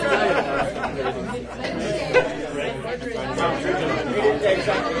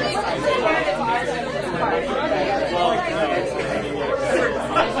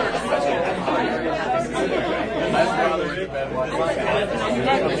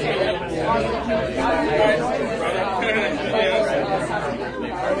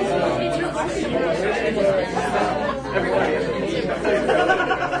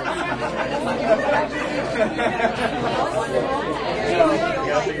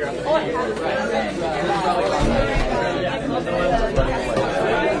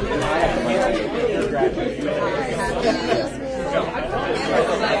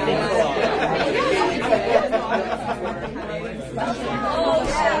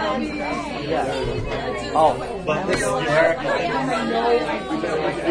Oh. but this numerical